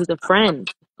daughter, who's a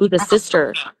friend, who's a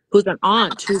sister, who's an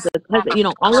aunt, who's a cousin,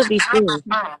 all of these things?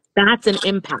 That's an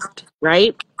impact,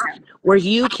 right? Where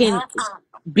you can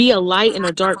be a light in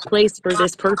a dark place for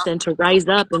this person to rise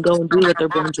up and go and do what they're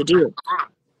born to do.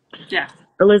 Yeah.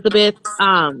 Elizabeth,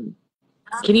 can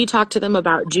you talk to them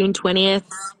about June 20th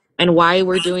and why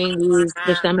we're doing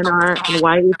the seminar and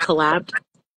why we've collabed?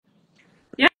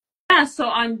 Yeah. Yeah. So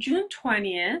on June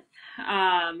 20th,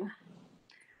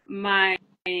 my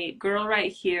girl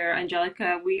right here,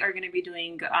 Angelica, we are going to be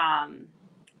doing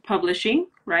publishing,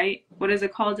 right? What is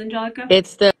it called, Angelica?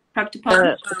 It's the Prep to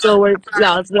publish? so we're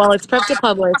it's prep to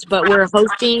publish, but we're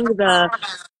hosting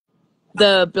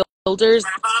the builders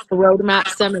roadmap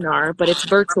seminar, but it's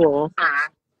virtual.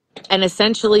 And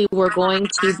essentially, we're going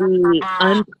to be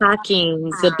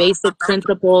unpacking the basic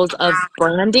principles of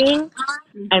branding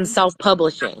and Mm-hmm.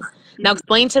 self-publishing. Now, Mm-hmm.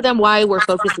 explain to them why we're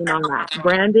focusing on that,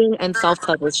 branding and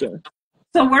self-publishing.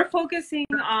 So we're focusing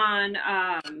on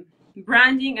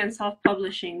branding and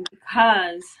self-publishing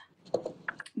because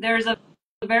there's a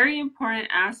very important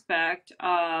aspect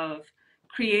of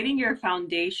creating your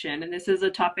foundation, and this is a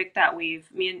topic that me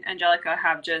and Angelica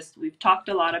we've talked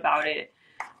a lot about it.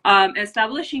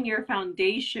 Establishing your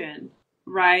foundation,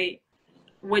 right,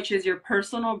 which is your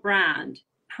personal brand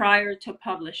prior to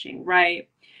publishing, right?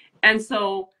 And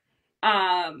so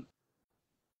um,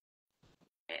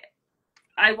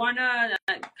 I want to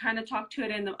kind of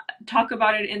talk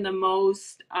about it in the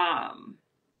most how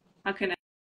can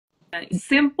Be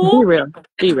simple real.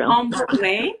 Be and real. humble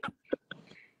way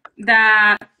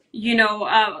that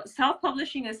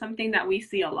self-publishing is something that we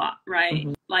see a lot, right?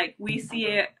 Mm-hmm. Like we see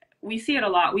it a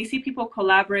lot. We see people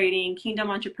collaborating, kingdom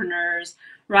entrepreneurs,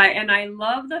 right? And I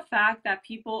love the fact that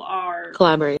people are,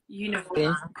 Collaborate. you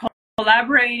know,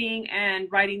 collaborating and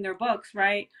writing their books,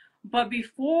 right? But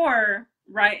before,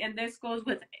 right, and this goes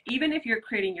with even if you're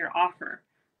creating your offer,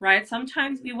 right?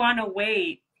 Sometimes we want to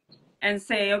wait and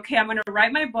say, okay, I'm going to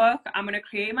write my book, I'm going to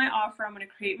create my offer, I'm going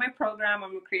to create my program,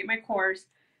 I'm going to create my course,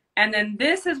 and then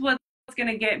this is what's going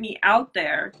to get me out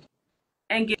there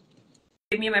and give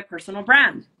me my personal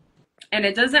brand. And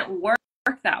it doesn't work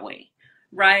that way,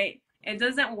 right? It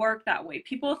doesn't work that way.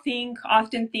 People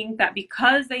often think that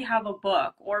because they have a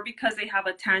book or because they have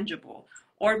a tangible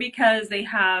or because they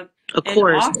have A an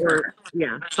course or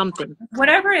offer, something.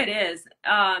 whatever it is,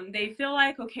 they feel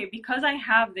like, okay, because I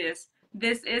have this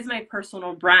is my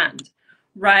personal brand,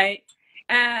 right?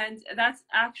 And that's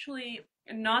actually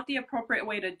not the appropriate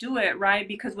way to do it, right?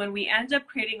 Because when we end up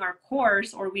creating our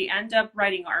course or we end up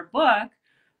writing our book,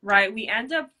 right, we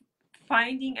end up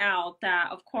finding out that,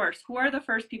 of course, who are the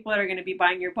first people that are going to be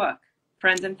buying your book?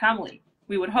 Friends and family,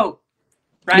 we would hope,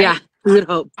 Yeah, right? we would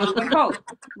hope. We would hope,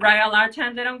 right? A lot of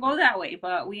times they don't go that way,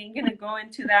 but we ain't going to go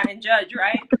into that and judge,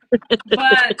 right?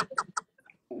 But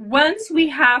once we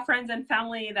have friends and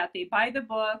family that they buy the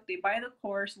book, they buy the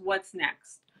course, what's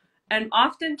next? And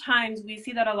oftentimes we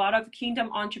see that a lot of kingdom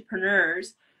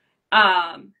entrepreneurs,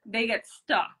 they get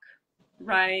stuck,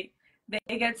 right?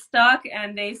 They get stuck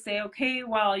and they say, okay,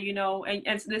 well,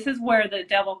 and so this is where the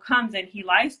devil comes and he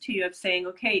lies to you of saying,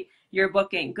 okay, your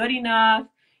book ain't good enough,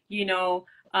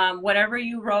 whatever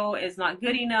you wrote is not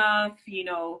good enough,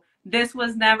 this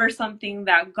was never something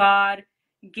that God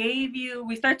gave you.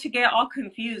 We start to get all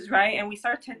confused, right? And we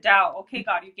start to doubt, okay,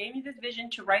 God, you gave me this vision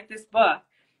to write this book,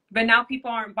 but now people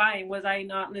aren't buying. Was I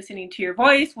not listening to your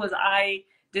voice? Was I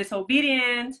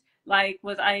disobedient? Like,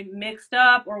 was I mixed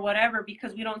up or whatever?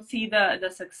 Because we don't see the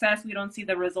success, we don't see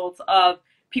the results of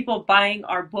people buying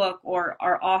our book or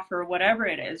our offer, whatever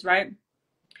it is, right?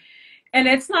 And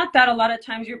it's not that a lot of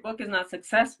times your book is not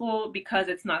successful because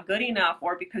it's not good enough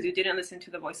or because you didn't listen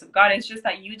to the voice of God. It's just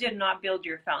that you did not build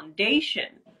your foundation,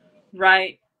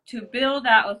 right? To build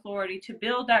that authority, to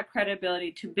build that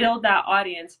credibility, to build that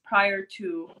audience prior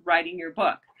to writing your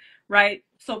book, right?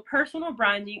 So personal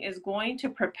branding is going to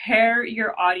prepare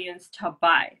your audience to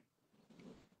buy,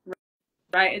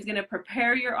 right? It's going to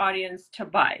prepare your audience to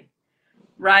buy,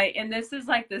 right? And this is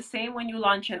like the same when you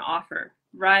launch an offer,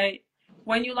 right?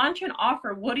 When you launch an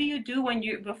offer, what do you do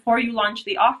before you launch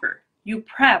the offer? You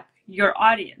prep your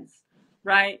audience,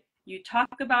 right? You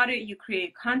talk about it, you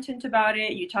create content about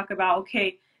it, you talk about,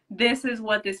 okay, this is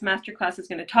what this masterclass is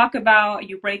going to talk about.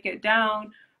 You break it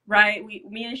down, right?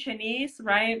 Me and Shanice,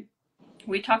 right?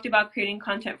 We talked about creating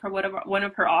content for one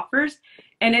of her offers,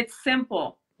 and it's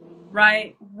simple.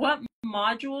 right? What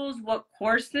modules, what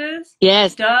courses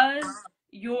Yes. does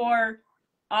your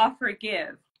offer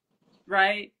give,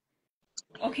 right?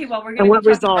 Okay, well, we're going And to be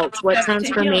what talking about results? What steps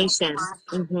to healing. transformation?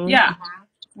 Mm-hmm. Yeah,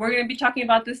 we're going to be talking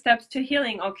about the steps to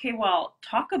healing. Okay, well,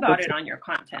 talk about What's it on your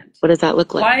content. what does that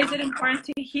look like? Why is it important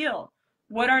to heal?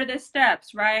 What are the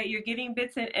steps, right? You're getting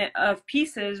bits of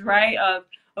pieces, right? Of,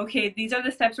 okay, these are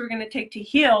the steps we're going to take to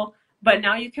heal, but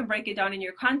now you can break it down in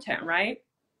your content, right?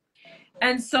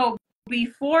 And so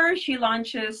before she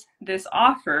launches this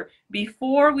offer,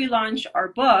 before we launch our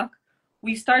book,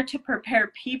 we start to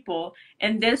prepare people,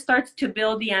 and this starts to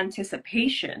build the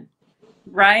anticipation,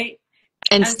 right?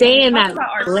 And And so we stay in talk that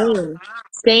about ourselves. lane.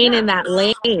 Staying in Yeah. that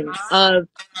lane of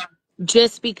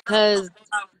just because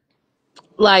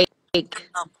like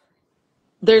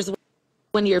there's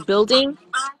when you're building,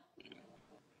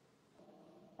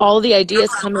 all the ideas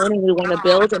come in and we want to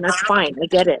build, and that's fine. I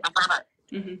get it.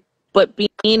 Mm-hmm. But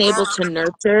being able to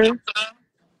nurture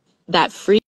that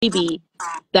freebie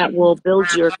that Mm-hmm. will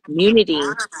build your community,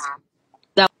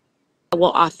 that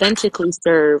will authentically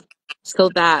serve, so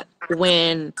that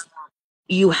when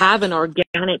you have an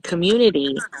organic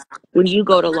community, when you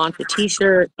go to launch a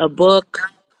t-shirt, a book,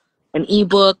 an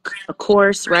ebook, a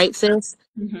course, right, sis?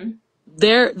 Mm-hmm.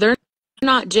 They're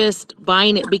not just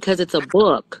buying it because it's a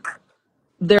book.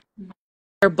 They're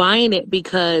buying it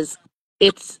because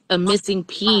it's a missing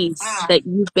piece that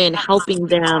you've been helping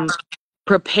them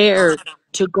prepare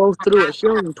to go through a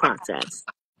healing process.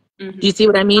 Do you Mm-hmm. see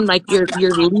what I mean? Like you're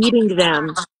leading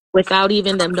them without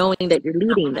even them knowing that you're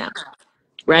leading them,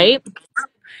 Mm-hmm. right?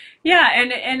 Yeah,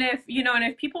 and if you know, and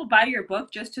if people buy your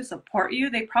book just to support you,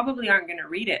 they probably aren't going to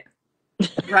read it,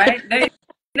 right? They're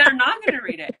not going to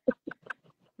read it,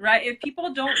 right? If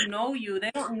people don't know you,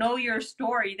 they don't know your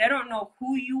story, they don't know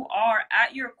who you are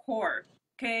at your core.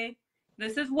 Okay,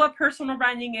 this is what personal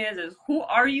branding is who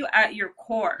are you at your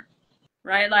core,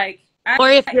 right? Like Or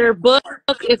if at your your book, core.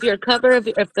 if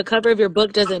the cover of your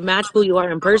book doesn't match who you are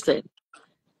in person,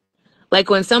 like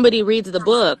when somebody reads the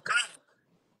book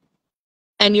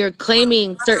and you're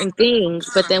claiming certain things,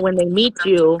 but then when they meet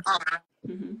you,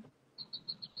 Mm-hmm.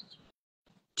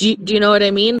 do you know what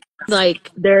I mean?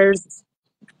 Like there's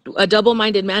a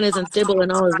double-minded man is unstable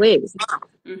in all his ways.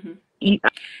 Mm-hmm. You,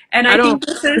 And I I don't. think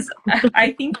this is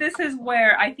I think this is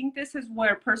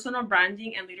where personal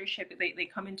branding and leadership they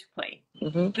come into play.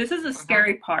 Mhm. This is a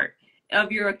scary part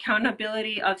of your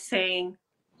accountability of saying,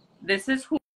 this is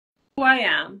who I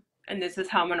am and this is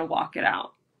how I'm going to walk it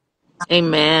out.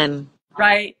 Amen.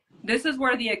 Right? This is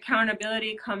where the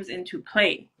accountability comes into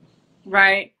play,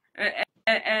 right?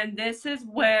 And this is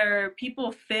where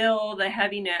people feel the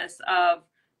heaviness of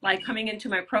like coming into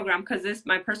my program, because this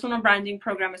my personal branding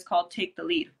program is called Take the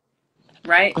Lead,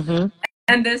 right? Hmm.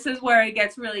 And this is where it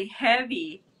gets really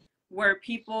heavy, where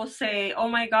people say, oh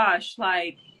my gosh,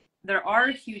 like there are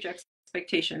huge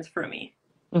expectations for me,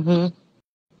 Hmm.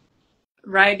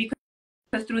 right?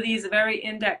 Because through these very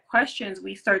in-depth questions,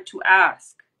 we start to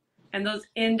ask. And those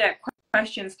in-depth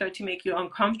questions start to make you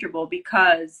uncomfortable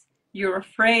because you're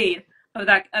afraid of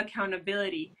that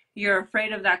accountability. You're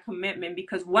afraid of that commitment,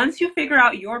 because once you figure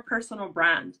out your personal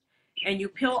brand and you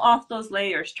peel off those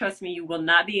layers, trust me, you will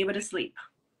not be able to sleep,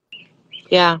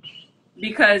 Yeah.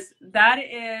 because that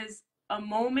is a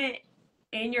moment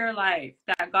in your life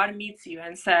that God meets you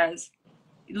and says,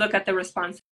 look at the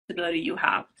responsibility you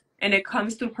have. And it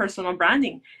comes through personal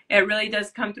branding. It really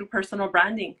does come through personal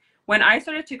branding. When I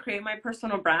started to create my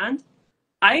personal brand,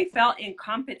 I felt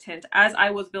incompetent as I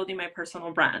was building my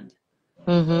personal brand,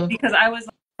 Hmm. because I was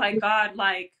like, God,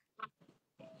 like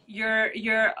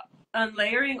you're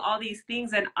unlayering all these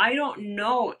things and I don't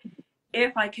know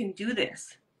if I can do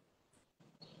this.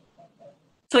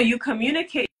 So you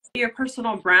communicate your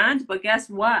personal brand, but guess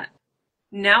what?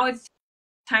 Now it's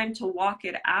time to walk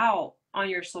it out on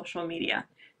your social media.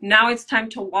 Now it's time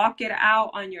to walk it out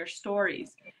on your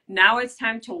stories. Now it's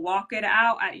time to walk it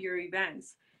out at your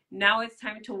events. Now it's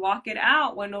time to walk it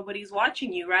out when nobody's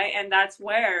watching you, right? And that's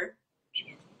where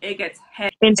it gets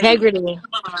heavy. Integrity,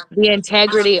 the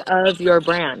integrity of your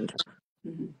brand.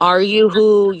 Mm-hmm. Are you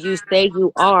who you say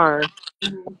you are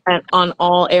Mm-hmm. on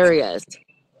all areas,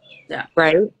 Yeah.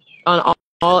 right? On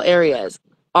all areas.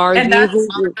 Are And you that's who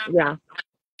you, yeah.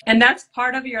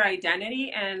 part of your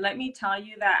identity. And let me tell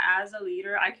you that as a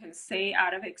leader, I can say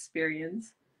out of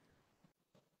experience,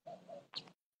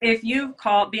 if you've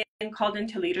been called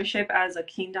into leadership as a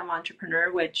kingdom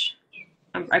entrepreneur, which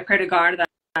I pray to God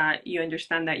that you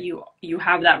understand that you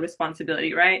have that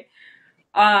responsibility, right?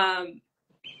 Um,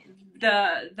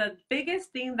 the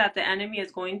biggest thing that the enemy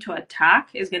is going to attack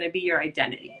is going to be your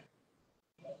identity.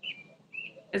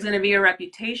 It's going to be your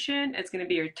reputation. It's going to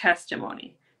be your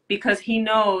testimony, because he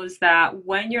knows that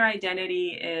when your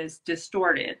identity is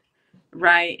distorted,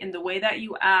 right, in the way that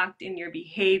you act, in your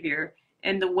behavior,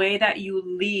 in the way that you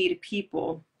lead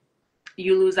people,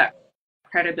 you lose that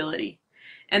credibility.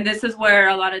 And this is where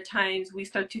a lot of times we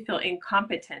start to feel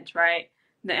incompetent, right?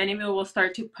 The enemy will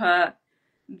start to put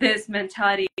this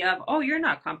mentality of, oh, you're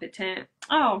not competent.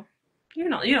 Oh, you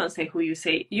don't say who you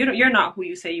say, you're not who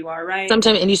you say you are, right?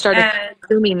 Sometimes, and you start And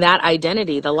assuming that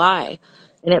identity, the lie,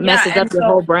 and it yeah, messes up and your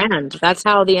whole so brand. That's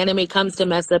how the enemy comes to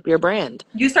mess up your brand.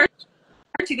 you start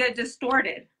to get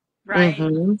distorted, right?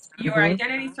 Mm-hmm. Your Mm-hmm.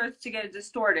 identity starts to get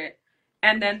distorted.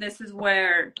 And then this is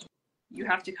where you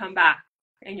have to come back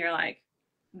and you're like,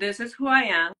 this is who I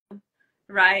am,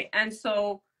 right? And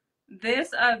so this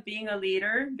of being a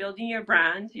leader, building your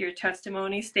brand, your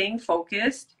testimony, staying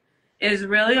focused is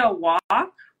really a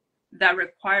walk that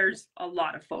requires a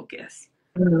lot of focus,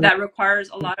 that requires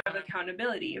a lot of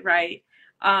accountability, right?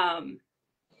 Um,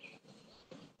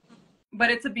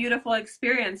 but it's a beautiful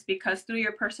experience because through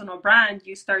your personal brand,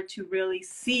 you start to really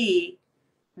see,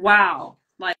 wow,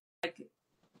 like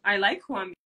I like who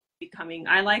I'm becoming.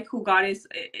 I like who God is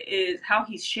how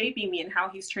he's shaping me and how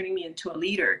he's turning me into a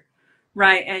leader.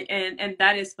 Right. And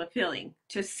that is fulfilling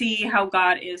to see how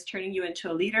God is turning you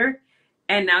into a leader.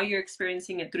 And now you're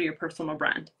experiencing it through your personal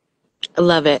brand. I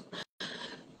love it.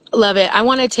 Love it. I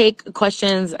want to take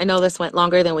questions. I know this went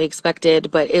longer than we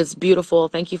expected, but it's beautiful.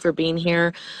 Thank you for being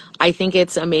here. I think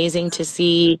it's amazing to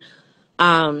see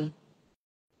um,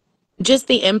 just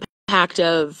the impact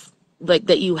of like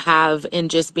that you have in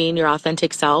just being your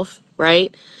authentic self,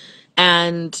 right?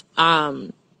 And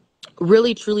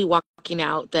really truly walking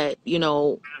out that,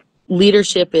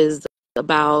 leadership is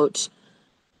about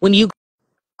when you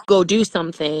go do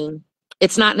something,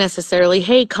 it's not necessarily,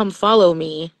 hey, come follow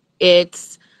me.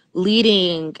 It's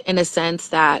leading in a sense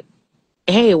that,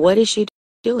 hey, what is she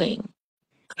doing?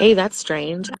 Hey, that's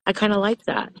strange. I kind of like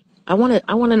that. I want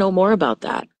to know more about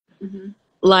that. Mm-hmm.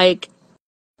 Like,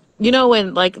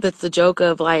 when like that's the joke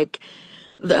of like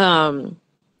the,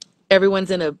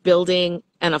 everyone's in a building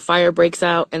and a fire breaks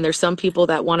out and there's some people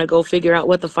that want to go figure out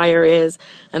what the fire is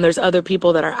and there's other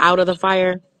people that are out of the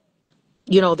fire.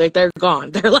 They're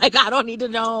gone. They're like, I don't need to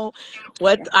know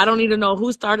Yeah. I don't need to know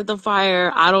who started the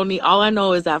fire. All I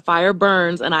know is that fire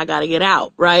burns and I got to get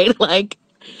out, right? Like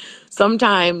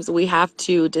sometimes we have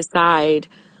to decide,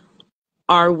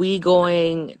 are we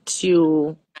going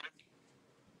to,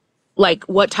 like,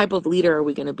 what type of leader are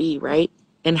we going to be, right?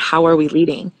 And how are we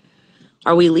leading?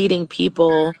 Are we leading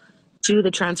people to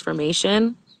the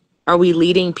transformation? Are we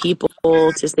leading people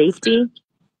to safety,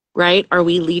 right? Are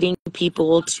we leading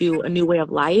people to a new way of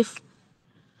life?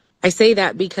 I say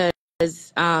that because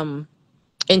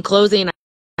in closing,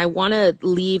 I want to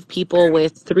leave people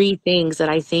with three things that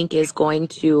I think is going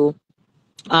to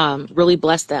really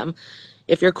bless them.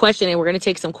 If you're questioning, we're going to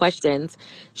take some questions.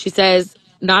 She says,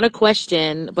 not a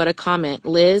question, but a comment.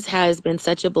 Liz has been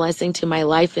such a blessing to my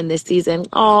life in this season.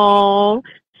 Oh,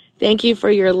 thank you for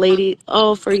your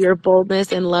for your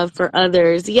boldness and love for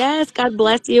others. Yes, God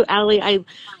bless you, Allie.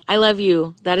 I love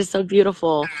you. That is so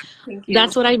beautiful. Thank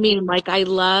That's you. what I mean. Like, I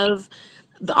love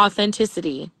the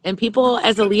authenticity. And people,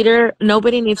 as a leader,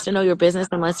 nobody needs to know your business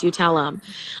unless you tell them.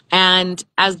 And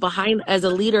as a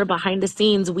leader behind the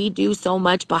scenes, we do so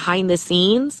much behind the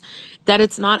scenes that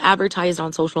it's not advertised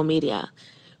on social media,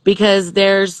 because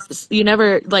you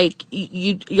never, like,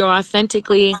 you're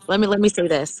authentically, let me say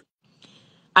this.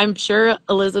 I'm sure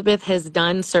Elizabeth has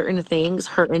done certain things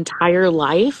her entire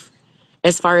life,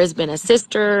 as far as been a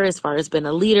sister, as far as been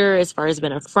a leader, as far as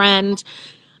been a friend,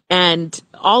 and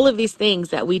all of these things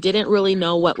that we didn't really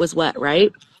know what was what,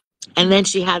 right? And then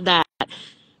she had that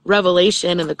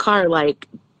revelation in the car, like,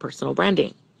 personal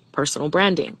branding, personal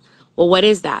branding. Well, what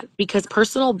is that? Because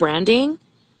personal branding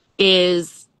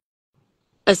is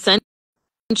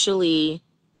essentially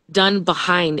done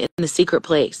behind in the secret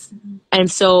place. And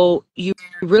so you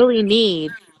really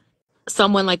need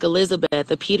someone like Elizabeth,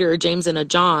 a Peter, a James, and a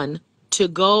John to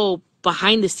go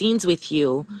behind the scenes with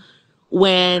you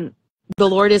when the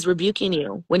Lord is rebuking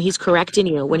you, when he's correcting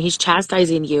you, when he's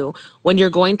chastising you, when you're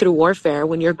going through warfare,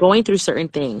 when you're going through certain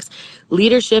things.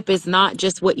 Leadership is not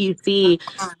just what you see,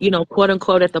 quote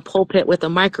unquote, at the pulpit with a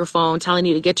microphone telling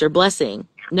you to get your blessing.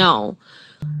 No,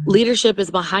 leadership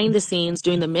is behind the scenes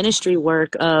doing the ministry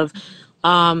work of,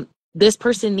 this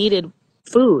person needed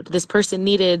food, this person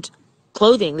needed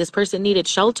clothing, this person needed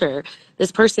shelter,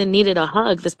 this person needed a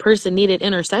hug, this person needed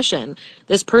intercession,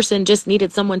 this person just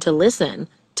needed someone to listen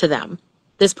to them.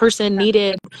 This person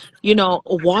needed,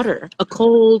 water, a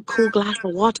cold, cool glass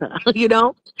of water,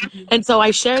 And so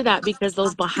I share that because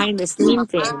those behind the scene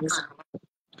things,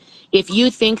 if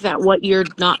you think that what you're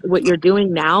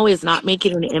doing now is not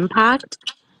making an impact,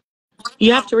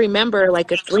 you have to remember,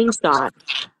 like a slingshot,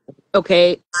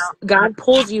 okay? God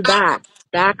pulls you back,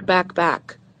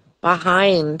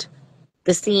 behind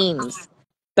the scenes,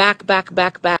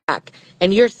 back.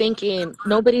 And you're thinking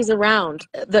nobody's around,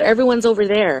 that everyone's over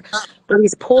there, but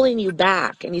he's pulling you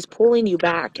back and he's pulling you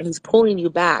back and he's pulling you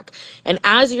back. And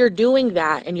as you're doing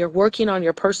that and you're working on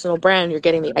your personal brand, you're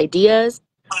getting the ideas,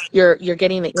 you're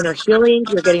getting the inner healing,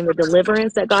 you're getting the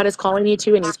deliverance that God is calling you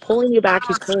to, and he's pulling you back,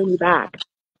 he's pulling you back.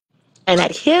 And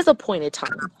at his appointed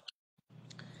time,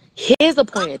 he's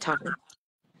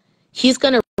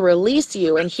going to release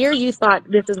you. And here you thought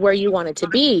this is where you wanted to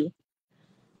be,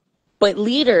 but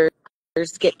leaders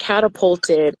get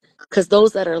catapulted because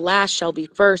those that are last shall be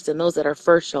first, and those that are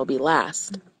first shall be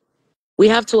last. We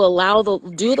have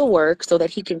to do the work so that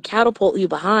he can catapult you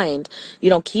behind,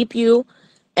 keep you,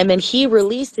 and then he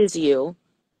releases you,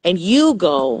 and you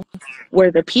go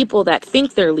where the people that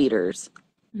think they're leaders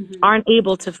aren't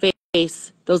able to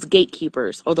face those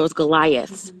gatekeepers or those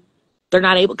Goliaths. They're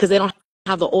not able because they don't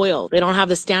have the oil, they don't have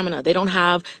the stamina, they don't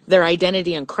have their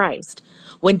identity in Christ.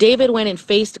 When David went and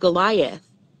faced Goliath,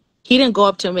 he didn't go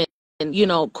up to him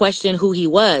and question who he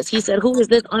was. He said, "Who is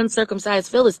this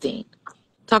uncircumcised Philistine?"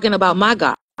 Talking about my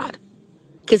God.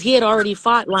 Because he had already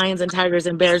fought lions and tigers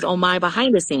and bears, oh my,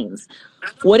 behind the scenes.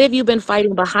 What have you been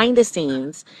fighting behind the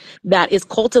scenes that is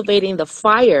cultivating the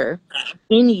fire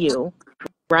in you,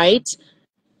 right?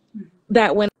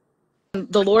 That when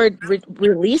the Lord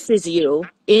releases you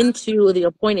into the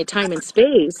appointed time and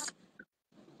space,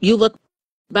 you look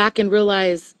back and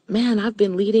realize, man, I've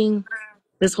been leading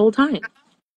this whole time.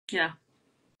 Yeah.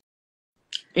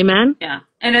 Amen? Yeah.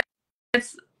 And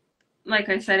it's like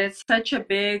I said, it's such a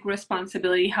big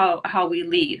responsibility how we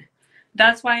lead.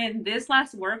 That's why in this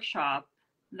last workshop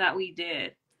that we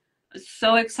did,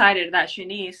 so excited that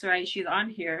Shanice, right? She's on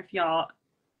here. If y'all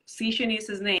see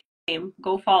Shanice's name,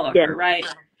 go follow Yeah. her, right?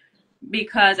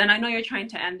 Because, and I know you're trying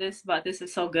to end this, but this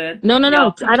is so good. No.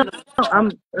 Y'all come I to don't the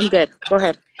know. I'm good. Go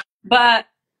ahead. But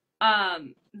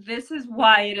this is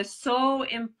why it is so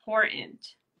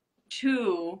important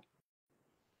to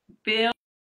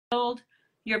build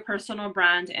your personal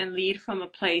brand and lead from a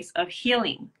place of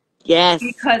healing. Yes.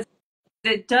 Because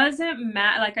it doesn't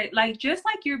matter, like just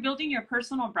like you're building your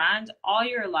personal brand all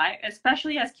your life,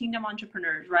 especially as kingdom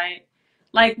entrepreneurs, right?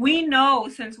 Like we know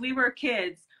since we were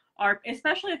kids,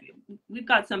 especially if we've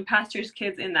got some pastors'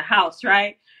 kids in the house,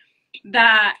 right?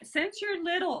 That since you're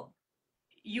little,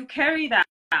 you carry that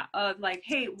of like,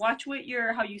 hey, watch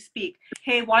how you speak.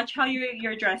 Hey, watch how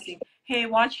you're dressing. Hey,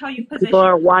 watch how you People position.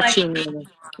 are Like watching you.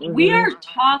 we Mm-hmm. are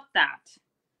taught that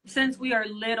since we are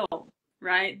little,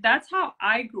 right? That's how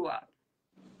I grew up,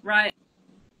 right?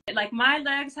 Like my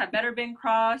legs had better been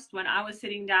crossed when I was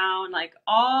sitting down, like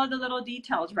all the little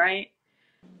details, right?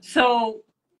 So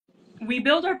we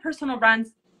build our personal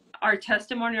brands, our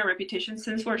testimony, our reputation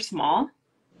since we're small,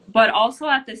 but also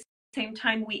at the same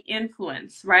time we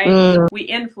influence, right? Mm-hmm. We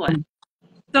influence.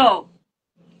 So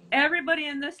everybody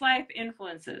in this life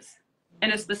influences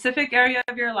in a specific area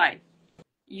of your life.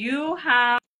 You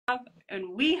have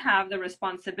and we have the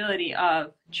responsibility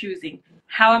of choosing,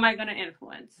 how am I going to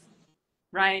influence,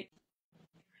 right?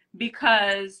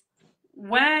 Because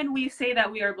when we say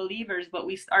that we are believers, but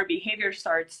our behavior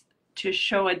starts to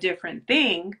show a different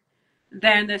thing,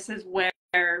 then this is where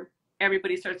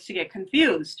everybody starts to get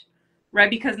confused, right?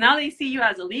 Because now they see you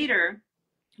as a leader,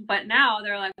 but now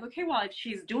they're like, okay, well, if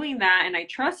she's doing that and I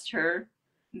trust her,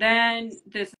 then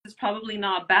this is probably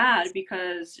not bad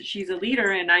because she's a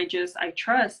leader and I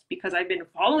trust because I've been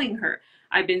following her.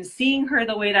 I've been seeing her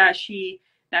the way that she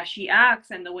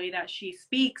acts and the way that she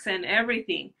speaks and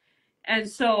everything. And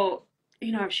so,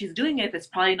 if she's doing it, it's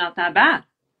probably not that bad.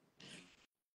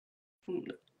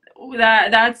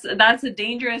 That's a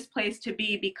dangerous place to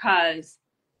be because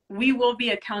we will be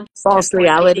accounted False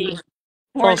reality.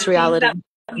 for False the things reality. that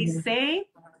we Mm-hmm. say,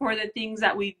 for the things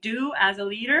that we do as a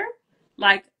leader.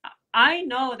 Like I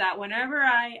know that whenever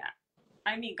I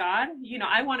meet God,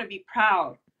 I want to be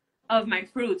proud of my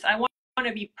fruits. I want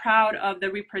to be proud of the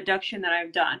reproduction that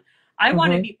I've done. I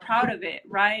want to Mm-hmm. be proud of it,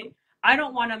 right? I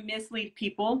don't want to mislead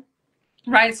people,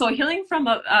 right? So leading from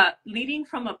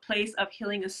a place of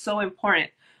healing is so important,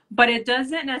 but it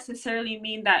doesn't necessarily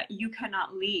mean that you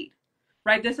cannot lead,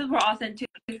 right? This is where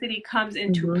authenticity comes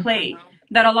into Mm-hmm. play.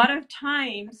 That a lot of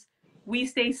times we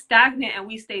stay stagnant and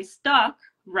we stay stuck,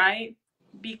 right?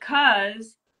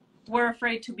 Because we're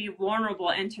afraid to be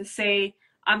vulnerable and to say,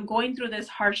 I'm going through this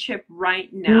hardship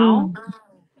right now.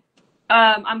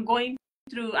 Mm. I'm going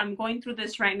through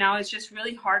this right now. It's just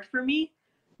really hard for me,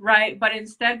 right? But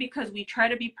instead, because we try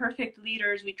to be perfect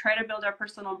leaders, we try to build our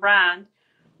personal brand,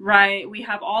 right? We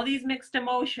have all these mixed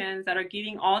emotions that are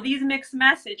giving all these mixed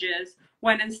messages,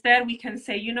 when instead we can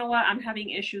say, you know what, I'm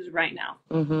having issues right now.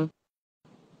 Mm-hmm.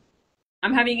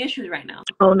 I'm having issues right now.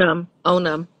 Own them. Own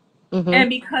them. Mm-hmm. And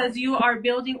because you are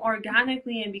building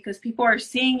organically, and because people are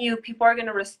seeing you, people are going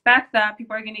to respect that.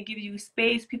 People are going to give you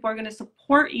space. People are going to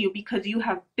support you because you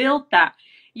have built that.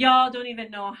 Y'all don't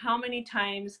even know how many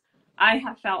times I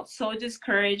have felt so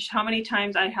discouraged, how many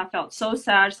times I have felt so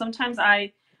sad. Sometimes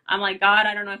I'm like, God,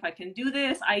 I don't know if I can do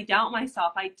this. I doubt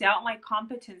myself. I doubt my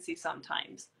competency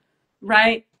sometimes,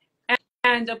 right?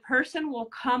 And a person will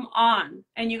come on,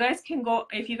 and you guys can go,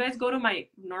 if you guys go to my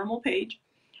normal page,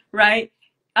 right?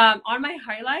 On my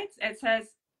highlights, it says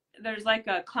there's like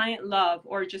a client love,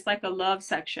 or just like a love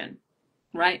section,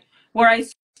 right? Where I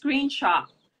screenshot,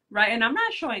 right? And I'm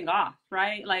not showing off,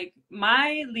 right? Like,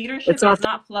 my leadership It's is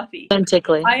not fluffy.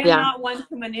 authentically. I am Yeah. not one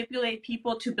to manipulate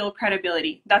people to build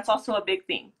credibility. That's also a big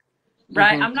thing,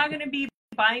 right? Mm-hmm. I'm not going to be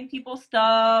buying people's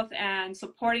stuff and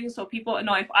supporting. So people,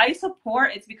 no, if I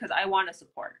support, it's because I want to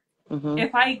support. Mm-hmm.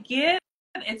 If I give,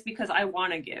 it's because I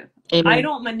want to give. I Amen.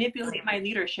 don't manipulate my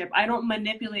leadership. I don't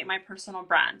manipulate my personal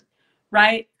brand,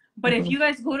 right? But if Mm-hmm. you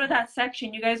guys go to that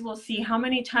section, you guys will see how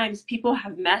many times people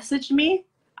have messaged me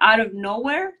out of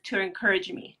nowhere to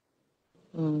encourage me,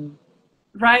 Mm.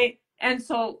 right? And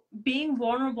so being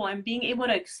vulnerable and being able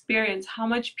to experience how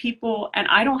much people, and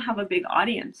I don't have a big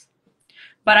audience,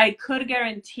 but I could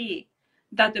guarantee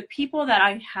that the people that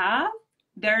I have,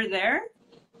 they're there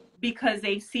because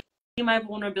they see my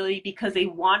vulnerability, because they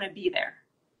want to be there,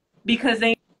 because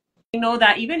they know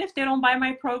that even if they don't buy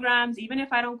my programs, even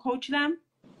if I don't coach them,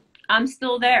 I'm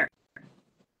still there,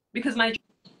 because my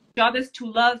job is to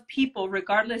love people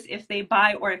regardless if they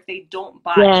buy or if they don't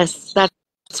buy, Yes, that's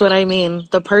what I mean.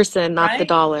 The person, not the right?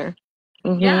 dollar.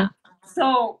 Mm-hmm. Yeah.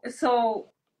 So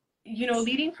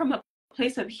leading from a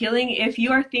place of healing, if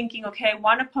you are thinking, okay, I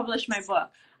want to publish my book,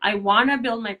 I want to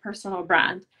build my personal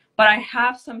brand, but I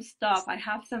have some stuff, I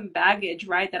have some baggage,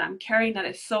 right, that I'm carrying that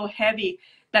is so heavy,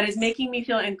 that is making me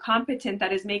feel incompetent,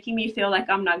 that is making me feel like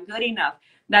I'm not good enough,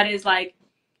 that is like,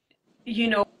 you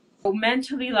know,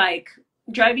 mentally like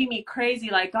driving me crazy.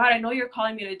 Like, God, I know you're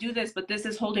calling me to do this, but this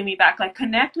is holding me back. Like,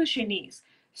 connect with Shanice.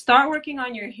 Start working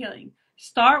on your healing.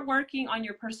 Start working on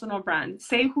your personal brand.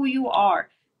 Say who you are.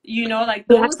 Like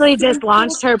She those actually just simple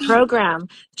launched her things. program.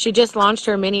 She just launched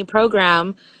her mini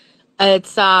program.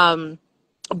 It's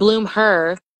Bloom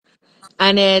Her,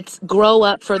 and it's Grow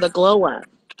Up for the Glow Up.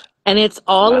 And it's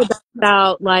all Wow.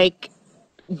 about like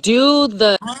do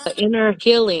the inner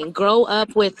healing, grow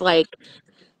up with like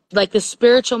the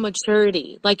spiritual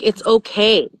maturity. Like it's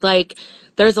okay. Like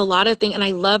there's a lot of things, and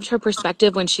I loved her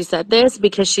perspective when she said this,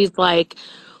 because she's like,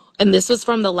 and this was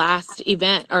from the last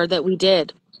event or that we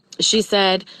did. She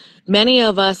said, many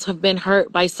of us have been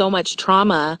hurt by so much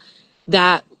trauma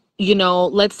that,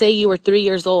 let's say you were 3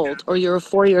 years old, or you were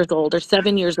 4 years old, or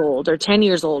 7 years old, or 10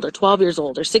 years old, or 12 years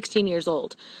old, or 16 years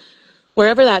old,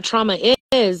 wherever that trauma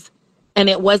is, and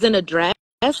it wasn't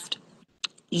addressed,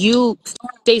 you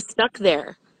stay stuck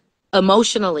there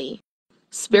emotionally,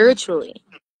 spiritually.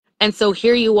 And so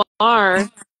here you are,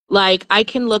 like I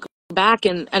can look back,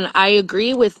 and I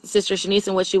agree with Sister Shanice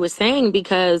and what she was saying,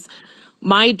 because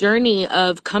my journey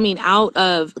of coming out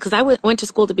of, because I went to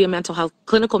school to be a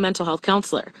clinical mental health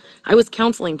counselor. I was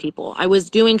counseling people. I was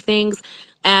doing things,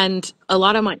 and a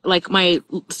lot of my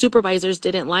supervisors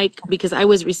didn't like, because I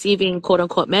was receiving quote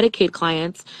unquote Medicaid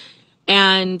clients,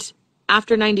 and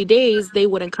after 90 days, they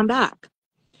wouldn't come back.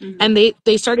 Mm-hmm. And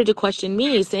they started to question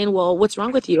me, saying, well, what's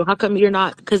wrong with you? How come you're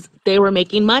not? Because they were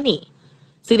making money.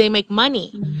 See, they make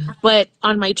money. But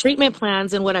on my treatment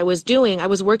plans and what I was doing, I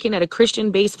was working at a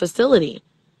Christian-based facility.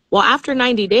 Well, after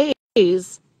 90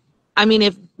 days, I mean,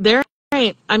 if there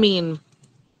ain't, I mean,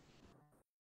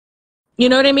 you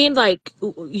know what I mean? Like,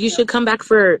 you Yeah. should come back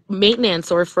for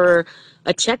maintenance or for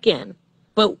a check-in.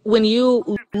 But when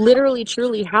you literally,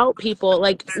 truly help people,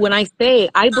 like when I say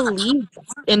I believe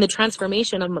in the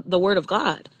transformation of the Word of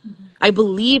God, I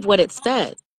believe what it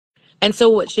says. And so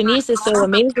what Shanice is so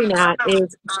amazing at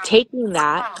is taking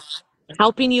that,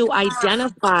 helping you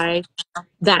identify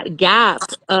that gap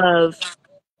of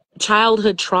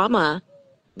childhood trauma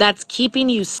that's keeping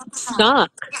you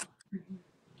stuck,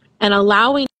 and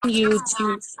allowing you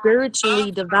to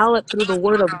spiritually develop through the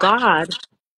Word of God,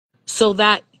 so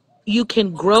that you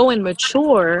can grow and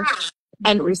mature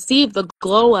and receive the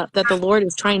glow up that the Lord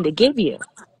is trying to give you.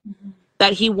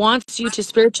 that he wants you to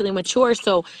spiritually mature.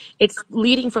 So it's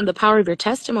leading from the power of your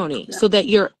testimony so that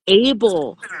you're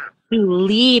able to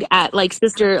lead at, like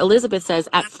Sister Elizabeth says,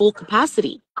 at full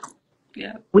capacity.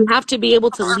 Yeah. We have to be able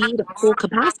to lead at full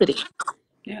capacity.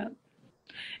 Yeah.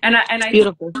 And It's I think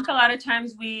beautiful. a lot of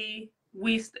times we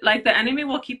like the enemy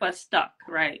will keep us stuck,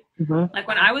 right? Mm-hmm. Like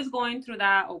when I was going through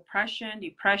that oppression,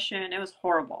 depression, it was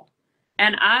horrible.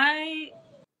 And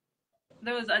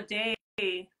there was a day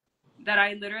that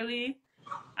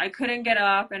I couldn't get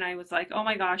up and I was like, oh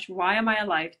my gosh, why am I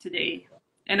alive today?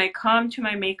 And I come to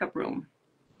my makeup room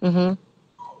Mm-hmm.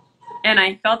 and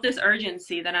I felt this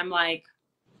urgency that I'm like,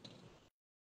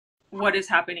 what is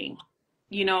happening?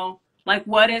 You know, like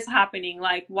what is happening?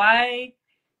 Like why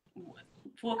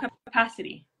full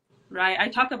capacity, right? I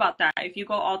talk about that. If you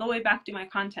go all the way back to my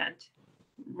content,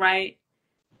 right?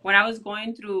 When I was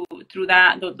going through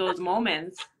those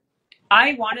moments,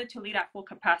 I wanted to lead at full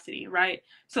capacity, right?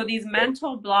 So these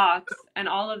mental blocks and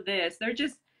all of this,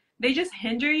 they just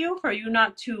hinder you for you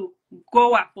not to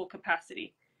go at full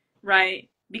capacity, right?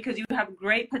 Because you have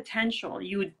great potential.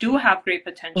 You do have great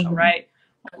potential, Mm-hmm. right?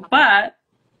 But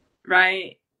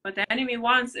right, what the enemy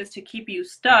wants is to keep you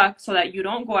stuck so that you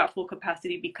don't go at full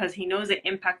capacity because he knows the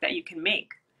impact that you can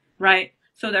make, right?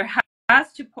 So there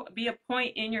has to be a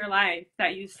point in your life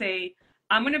that you say,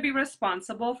 I'm going to be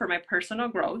responsible for my personal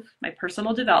growth, my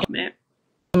personal development.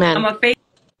 I'm Amen. going to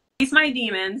face my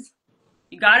demons.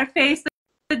 You got to face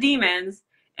the demons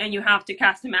and you have to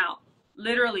cast them out,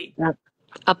 literally. Yep.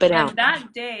 Up and out. And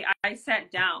that day I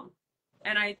sat down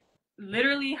and I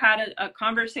literally had a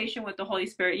conversation with the Holy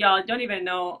Spirit. Y'all don't even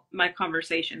know my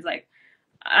conversations. Like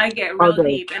I get All real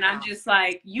day. deep and I'm just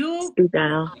like, Speak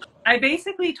down. I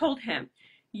basically told him,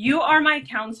 you are my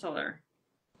counselor.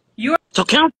 You So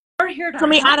counsel are here to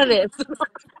me out help of me. this.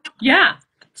 Yeah.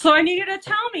 So I need you to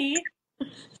tell me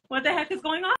what the heck is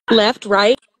going on. Left,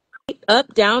 right,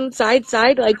 up, down, side.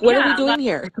 Like, what are we Yeah. doing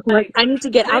here? Like, Like I need to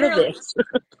get out of literally, this.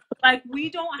 like we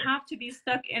don't have to be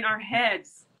stuck in our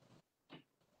heads.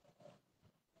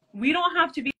 We don't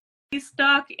have to be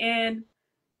stuck in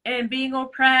and being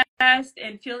oppressed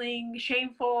and feeling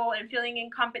shameful and feeling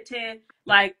incompetent.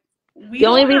 Like we The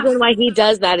only don't have. reason why he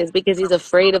does that is because he's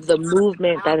afraid of the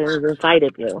movement that is inside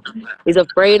of you. He's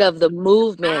afraid of the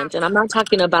movement. And I'm not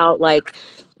talking about like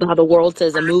how the world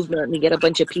says a movement and you get a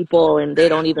bunch of people and they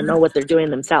don't even know what they're doing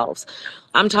themselves.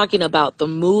 I'm talking about the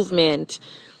movement,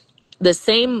 the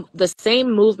same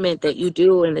movement that you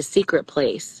do in the secret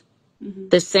place. Mm-hmm.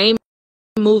 The same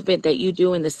movement that you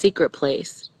do in the secret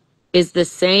place is the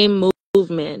same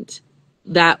movement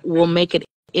that will make an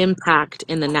impact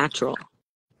in the natural.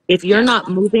 If you're Yeah. not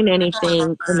moving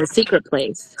anything in the secret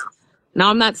place, now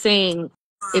I'm not saying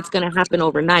it's going to happen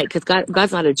overnight because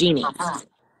God's not a genie.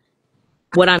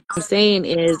 What I'm saying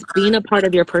is being a part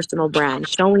of your personal brand,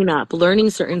 showing up, learning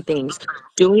certain things,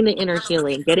 doing the inner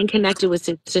healing, getting connected with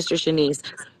Sister Shanice,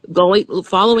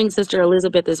 following Sister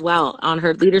Elizabeth as well on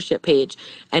her leadership page,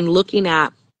 and looking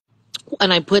at,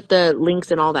 and I put the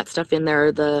links and all that stuff in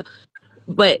there.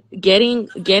 But getting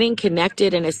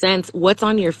connected in a sense, what's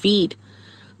on your feed?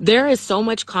 There is so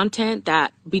much content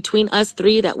that between us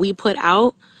three that we put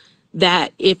out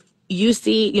that if you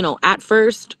see, at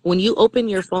first when you open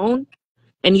your phone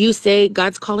and you say,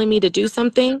 God's calling me to do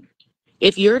something,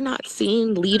 if you're not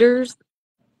seeing leaders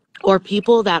or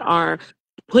people that are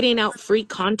putting out free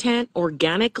content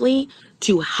organically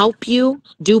to help you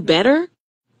do better,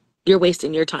 you're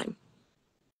wasting your time.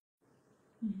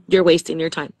 You're wasting your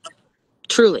time.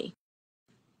 Truly.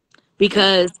 Yeah.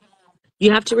 Because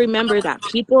you have to remember that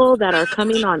people that are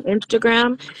coming on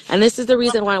Instagram, and this is the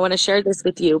reason why I want to share this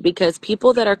with you, because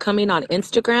people that are coming on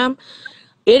Instagram,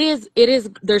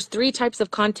 there's three types of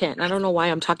content. I don't know why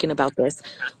I'm talking about this,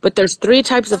 but there's three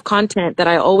types of content that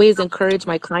I always encourage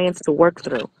my clients to work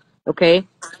through. Okay.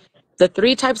 The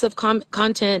three types of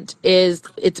content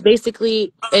it's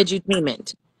basically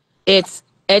edutainment. It's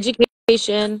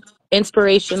education,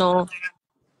 inspirational,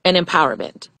 and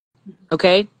empowerment.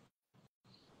 Okay.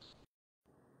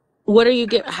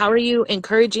 How are you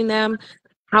encouraging them?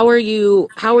 How are you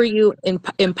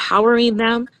empowering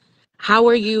them? How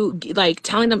are you like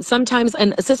telling them sometimes?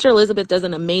 And Sister Elizabeth does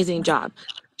an amazing job.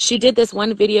 She did this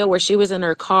one video where she was in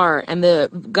her car and the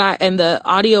guy and the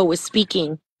audio was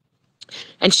speaking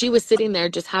and she was sitting there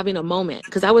just having a moment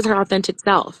because that was her authentic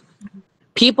self.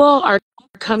 People are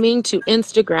coming to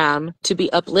Instagram to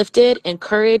be uplifted,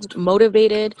 encouraged,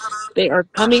 motivated. They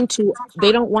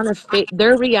don't want to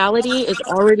their reality is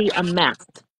already a mess,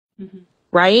 Mm-hmm.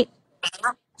 right?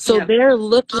 So Yeah. they're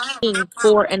looking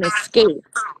for an escape.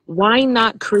 Why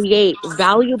not create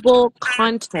valuable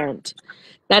content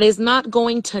that is not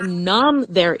going to numb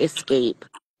their escape,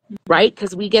 right?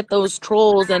 Because we get those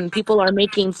trolls and people are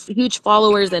making huge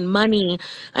followers and money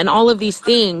and all of these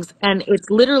things, and it's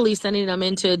literally sending them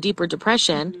into a deeper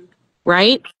depression, Mhm.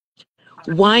 right?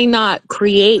 Why not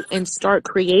create and start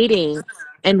creating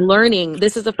and learning?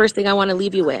 This is the first thing I want to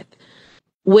leave you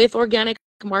with organic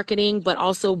marketing, but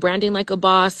also branding like a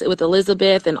boss with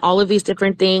Elizabeth and all of these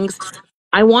different things.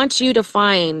 I want you to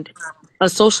find a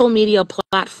social media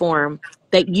platform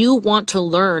that you want to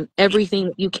learn everything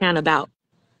that you can about,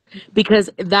 because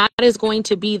that is going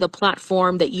to be the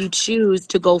platform that you choose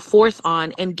to go forth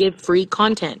on and give free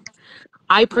content.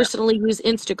 I Yep. personally use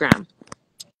Instagram.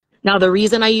 Now, the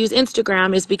reason I use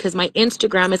Instagram is because my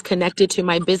Instagram is connected to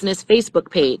my business Facebook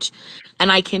page,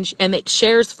 and and it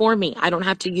shares for me. I don't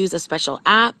have to use a special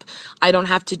app. I don't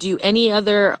have to do any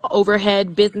other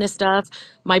overhead business stuff.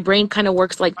 My brain kind of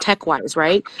works like tech wise,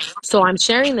 right? So I'm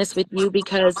sharing this with you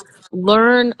because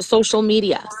learn social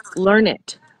media, learn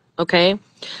it. Okay.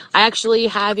 I actually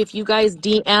have, if you guys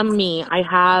DM me,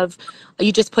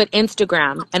 you just put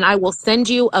Instagram and I will send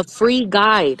you a free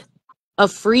guide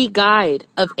of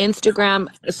Instagram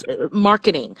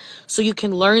marketing, so you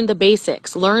can learn the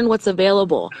basics, learn what's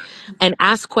available, and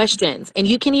ask questions. And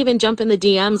you can even jump in the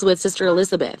DMs with Sister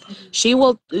Elizabeth.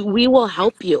 We will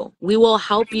help you. We will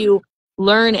help you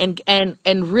learn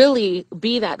and really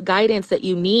be that guidance that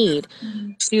you need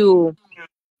Mhm. to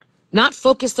not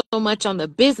focus so much on the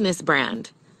business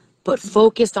brand, but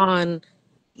focus on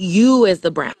you as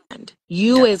the brand,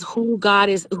 you Yep. as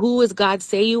who is God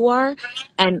say you are,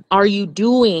 and are you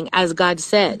doing as God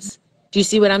says? Do you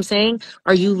see what I'm saying?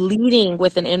 Are you leading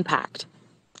with an impact?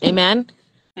 Amen.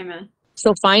 Amen.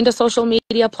 So find a social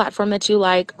media platform that you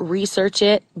like, research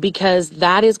it, because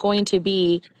that is going to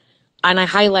be, and I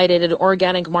highlighted an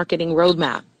organic marketing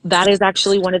roadmap. That is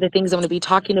actually one of the things I'm going to be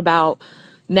talking about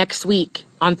next week.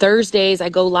 On Thursdays, I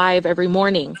go live every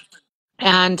morning.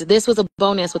 And this was a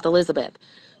bonus with Elizabeth.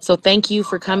 So thank you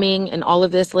for coming and all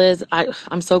of this, Liz.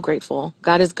 I'm so grateful.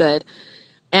 God is good.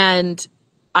 And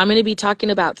I'm going to be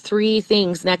talking about 3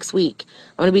 things next week.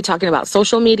 I'm going to be talking about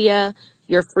social media,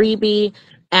 your freebie,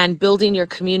 and building your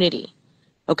community.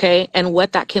 Okay. And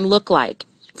what that can look like.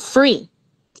 Free,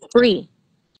 free,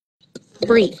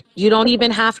 free. You don't even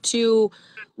have to,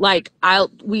 like,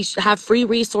 we have free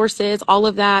resources, all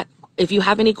of that. If you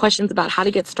have any questions about how to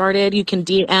get started, you can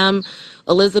DM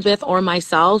Elizabeth or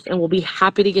myself, and we'll be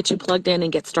happy to get you plugged in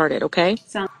and get started. Okay.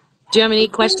 Sounds Do you have any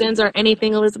good. questions or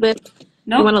anything, Elizabeth? You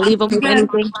Nope, want to I'm leave them with good.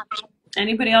 anything?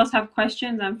 Anybody else have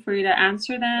questions? I'm free to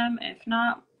answer them. If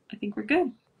not, I think we're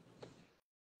good.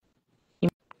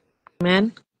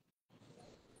 Amen.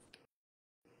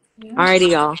 Yeah.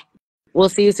 Alrighty, y'all. We'll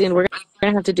see you soon. We're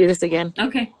going to have to do this again.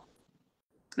 Okay.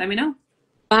 Let me know.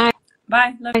 Bye.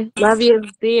 Bye. Love you. Love you.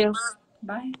 See you.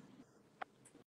 Bye.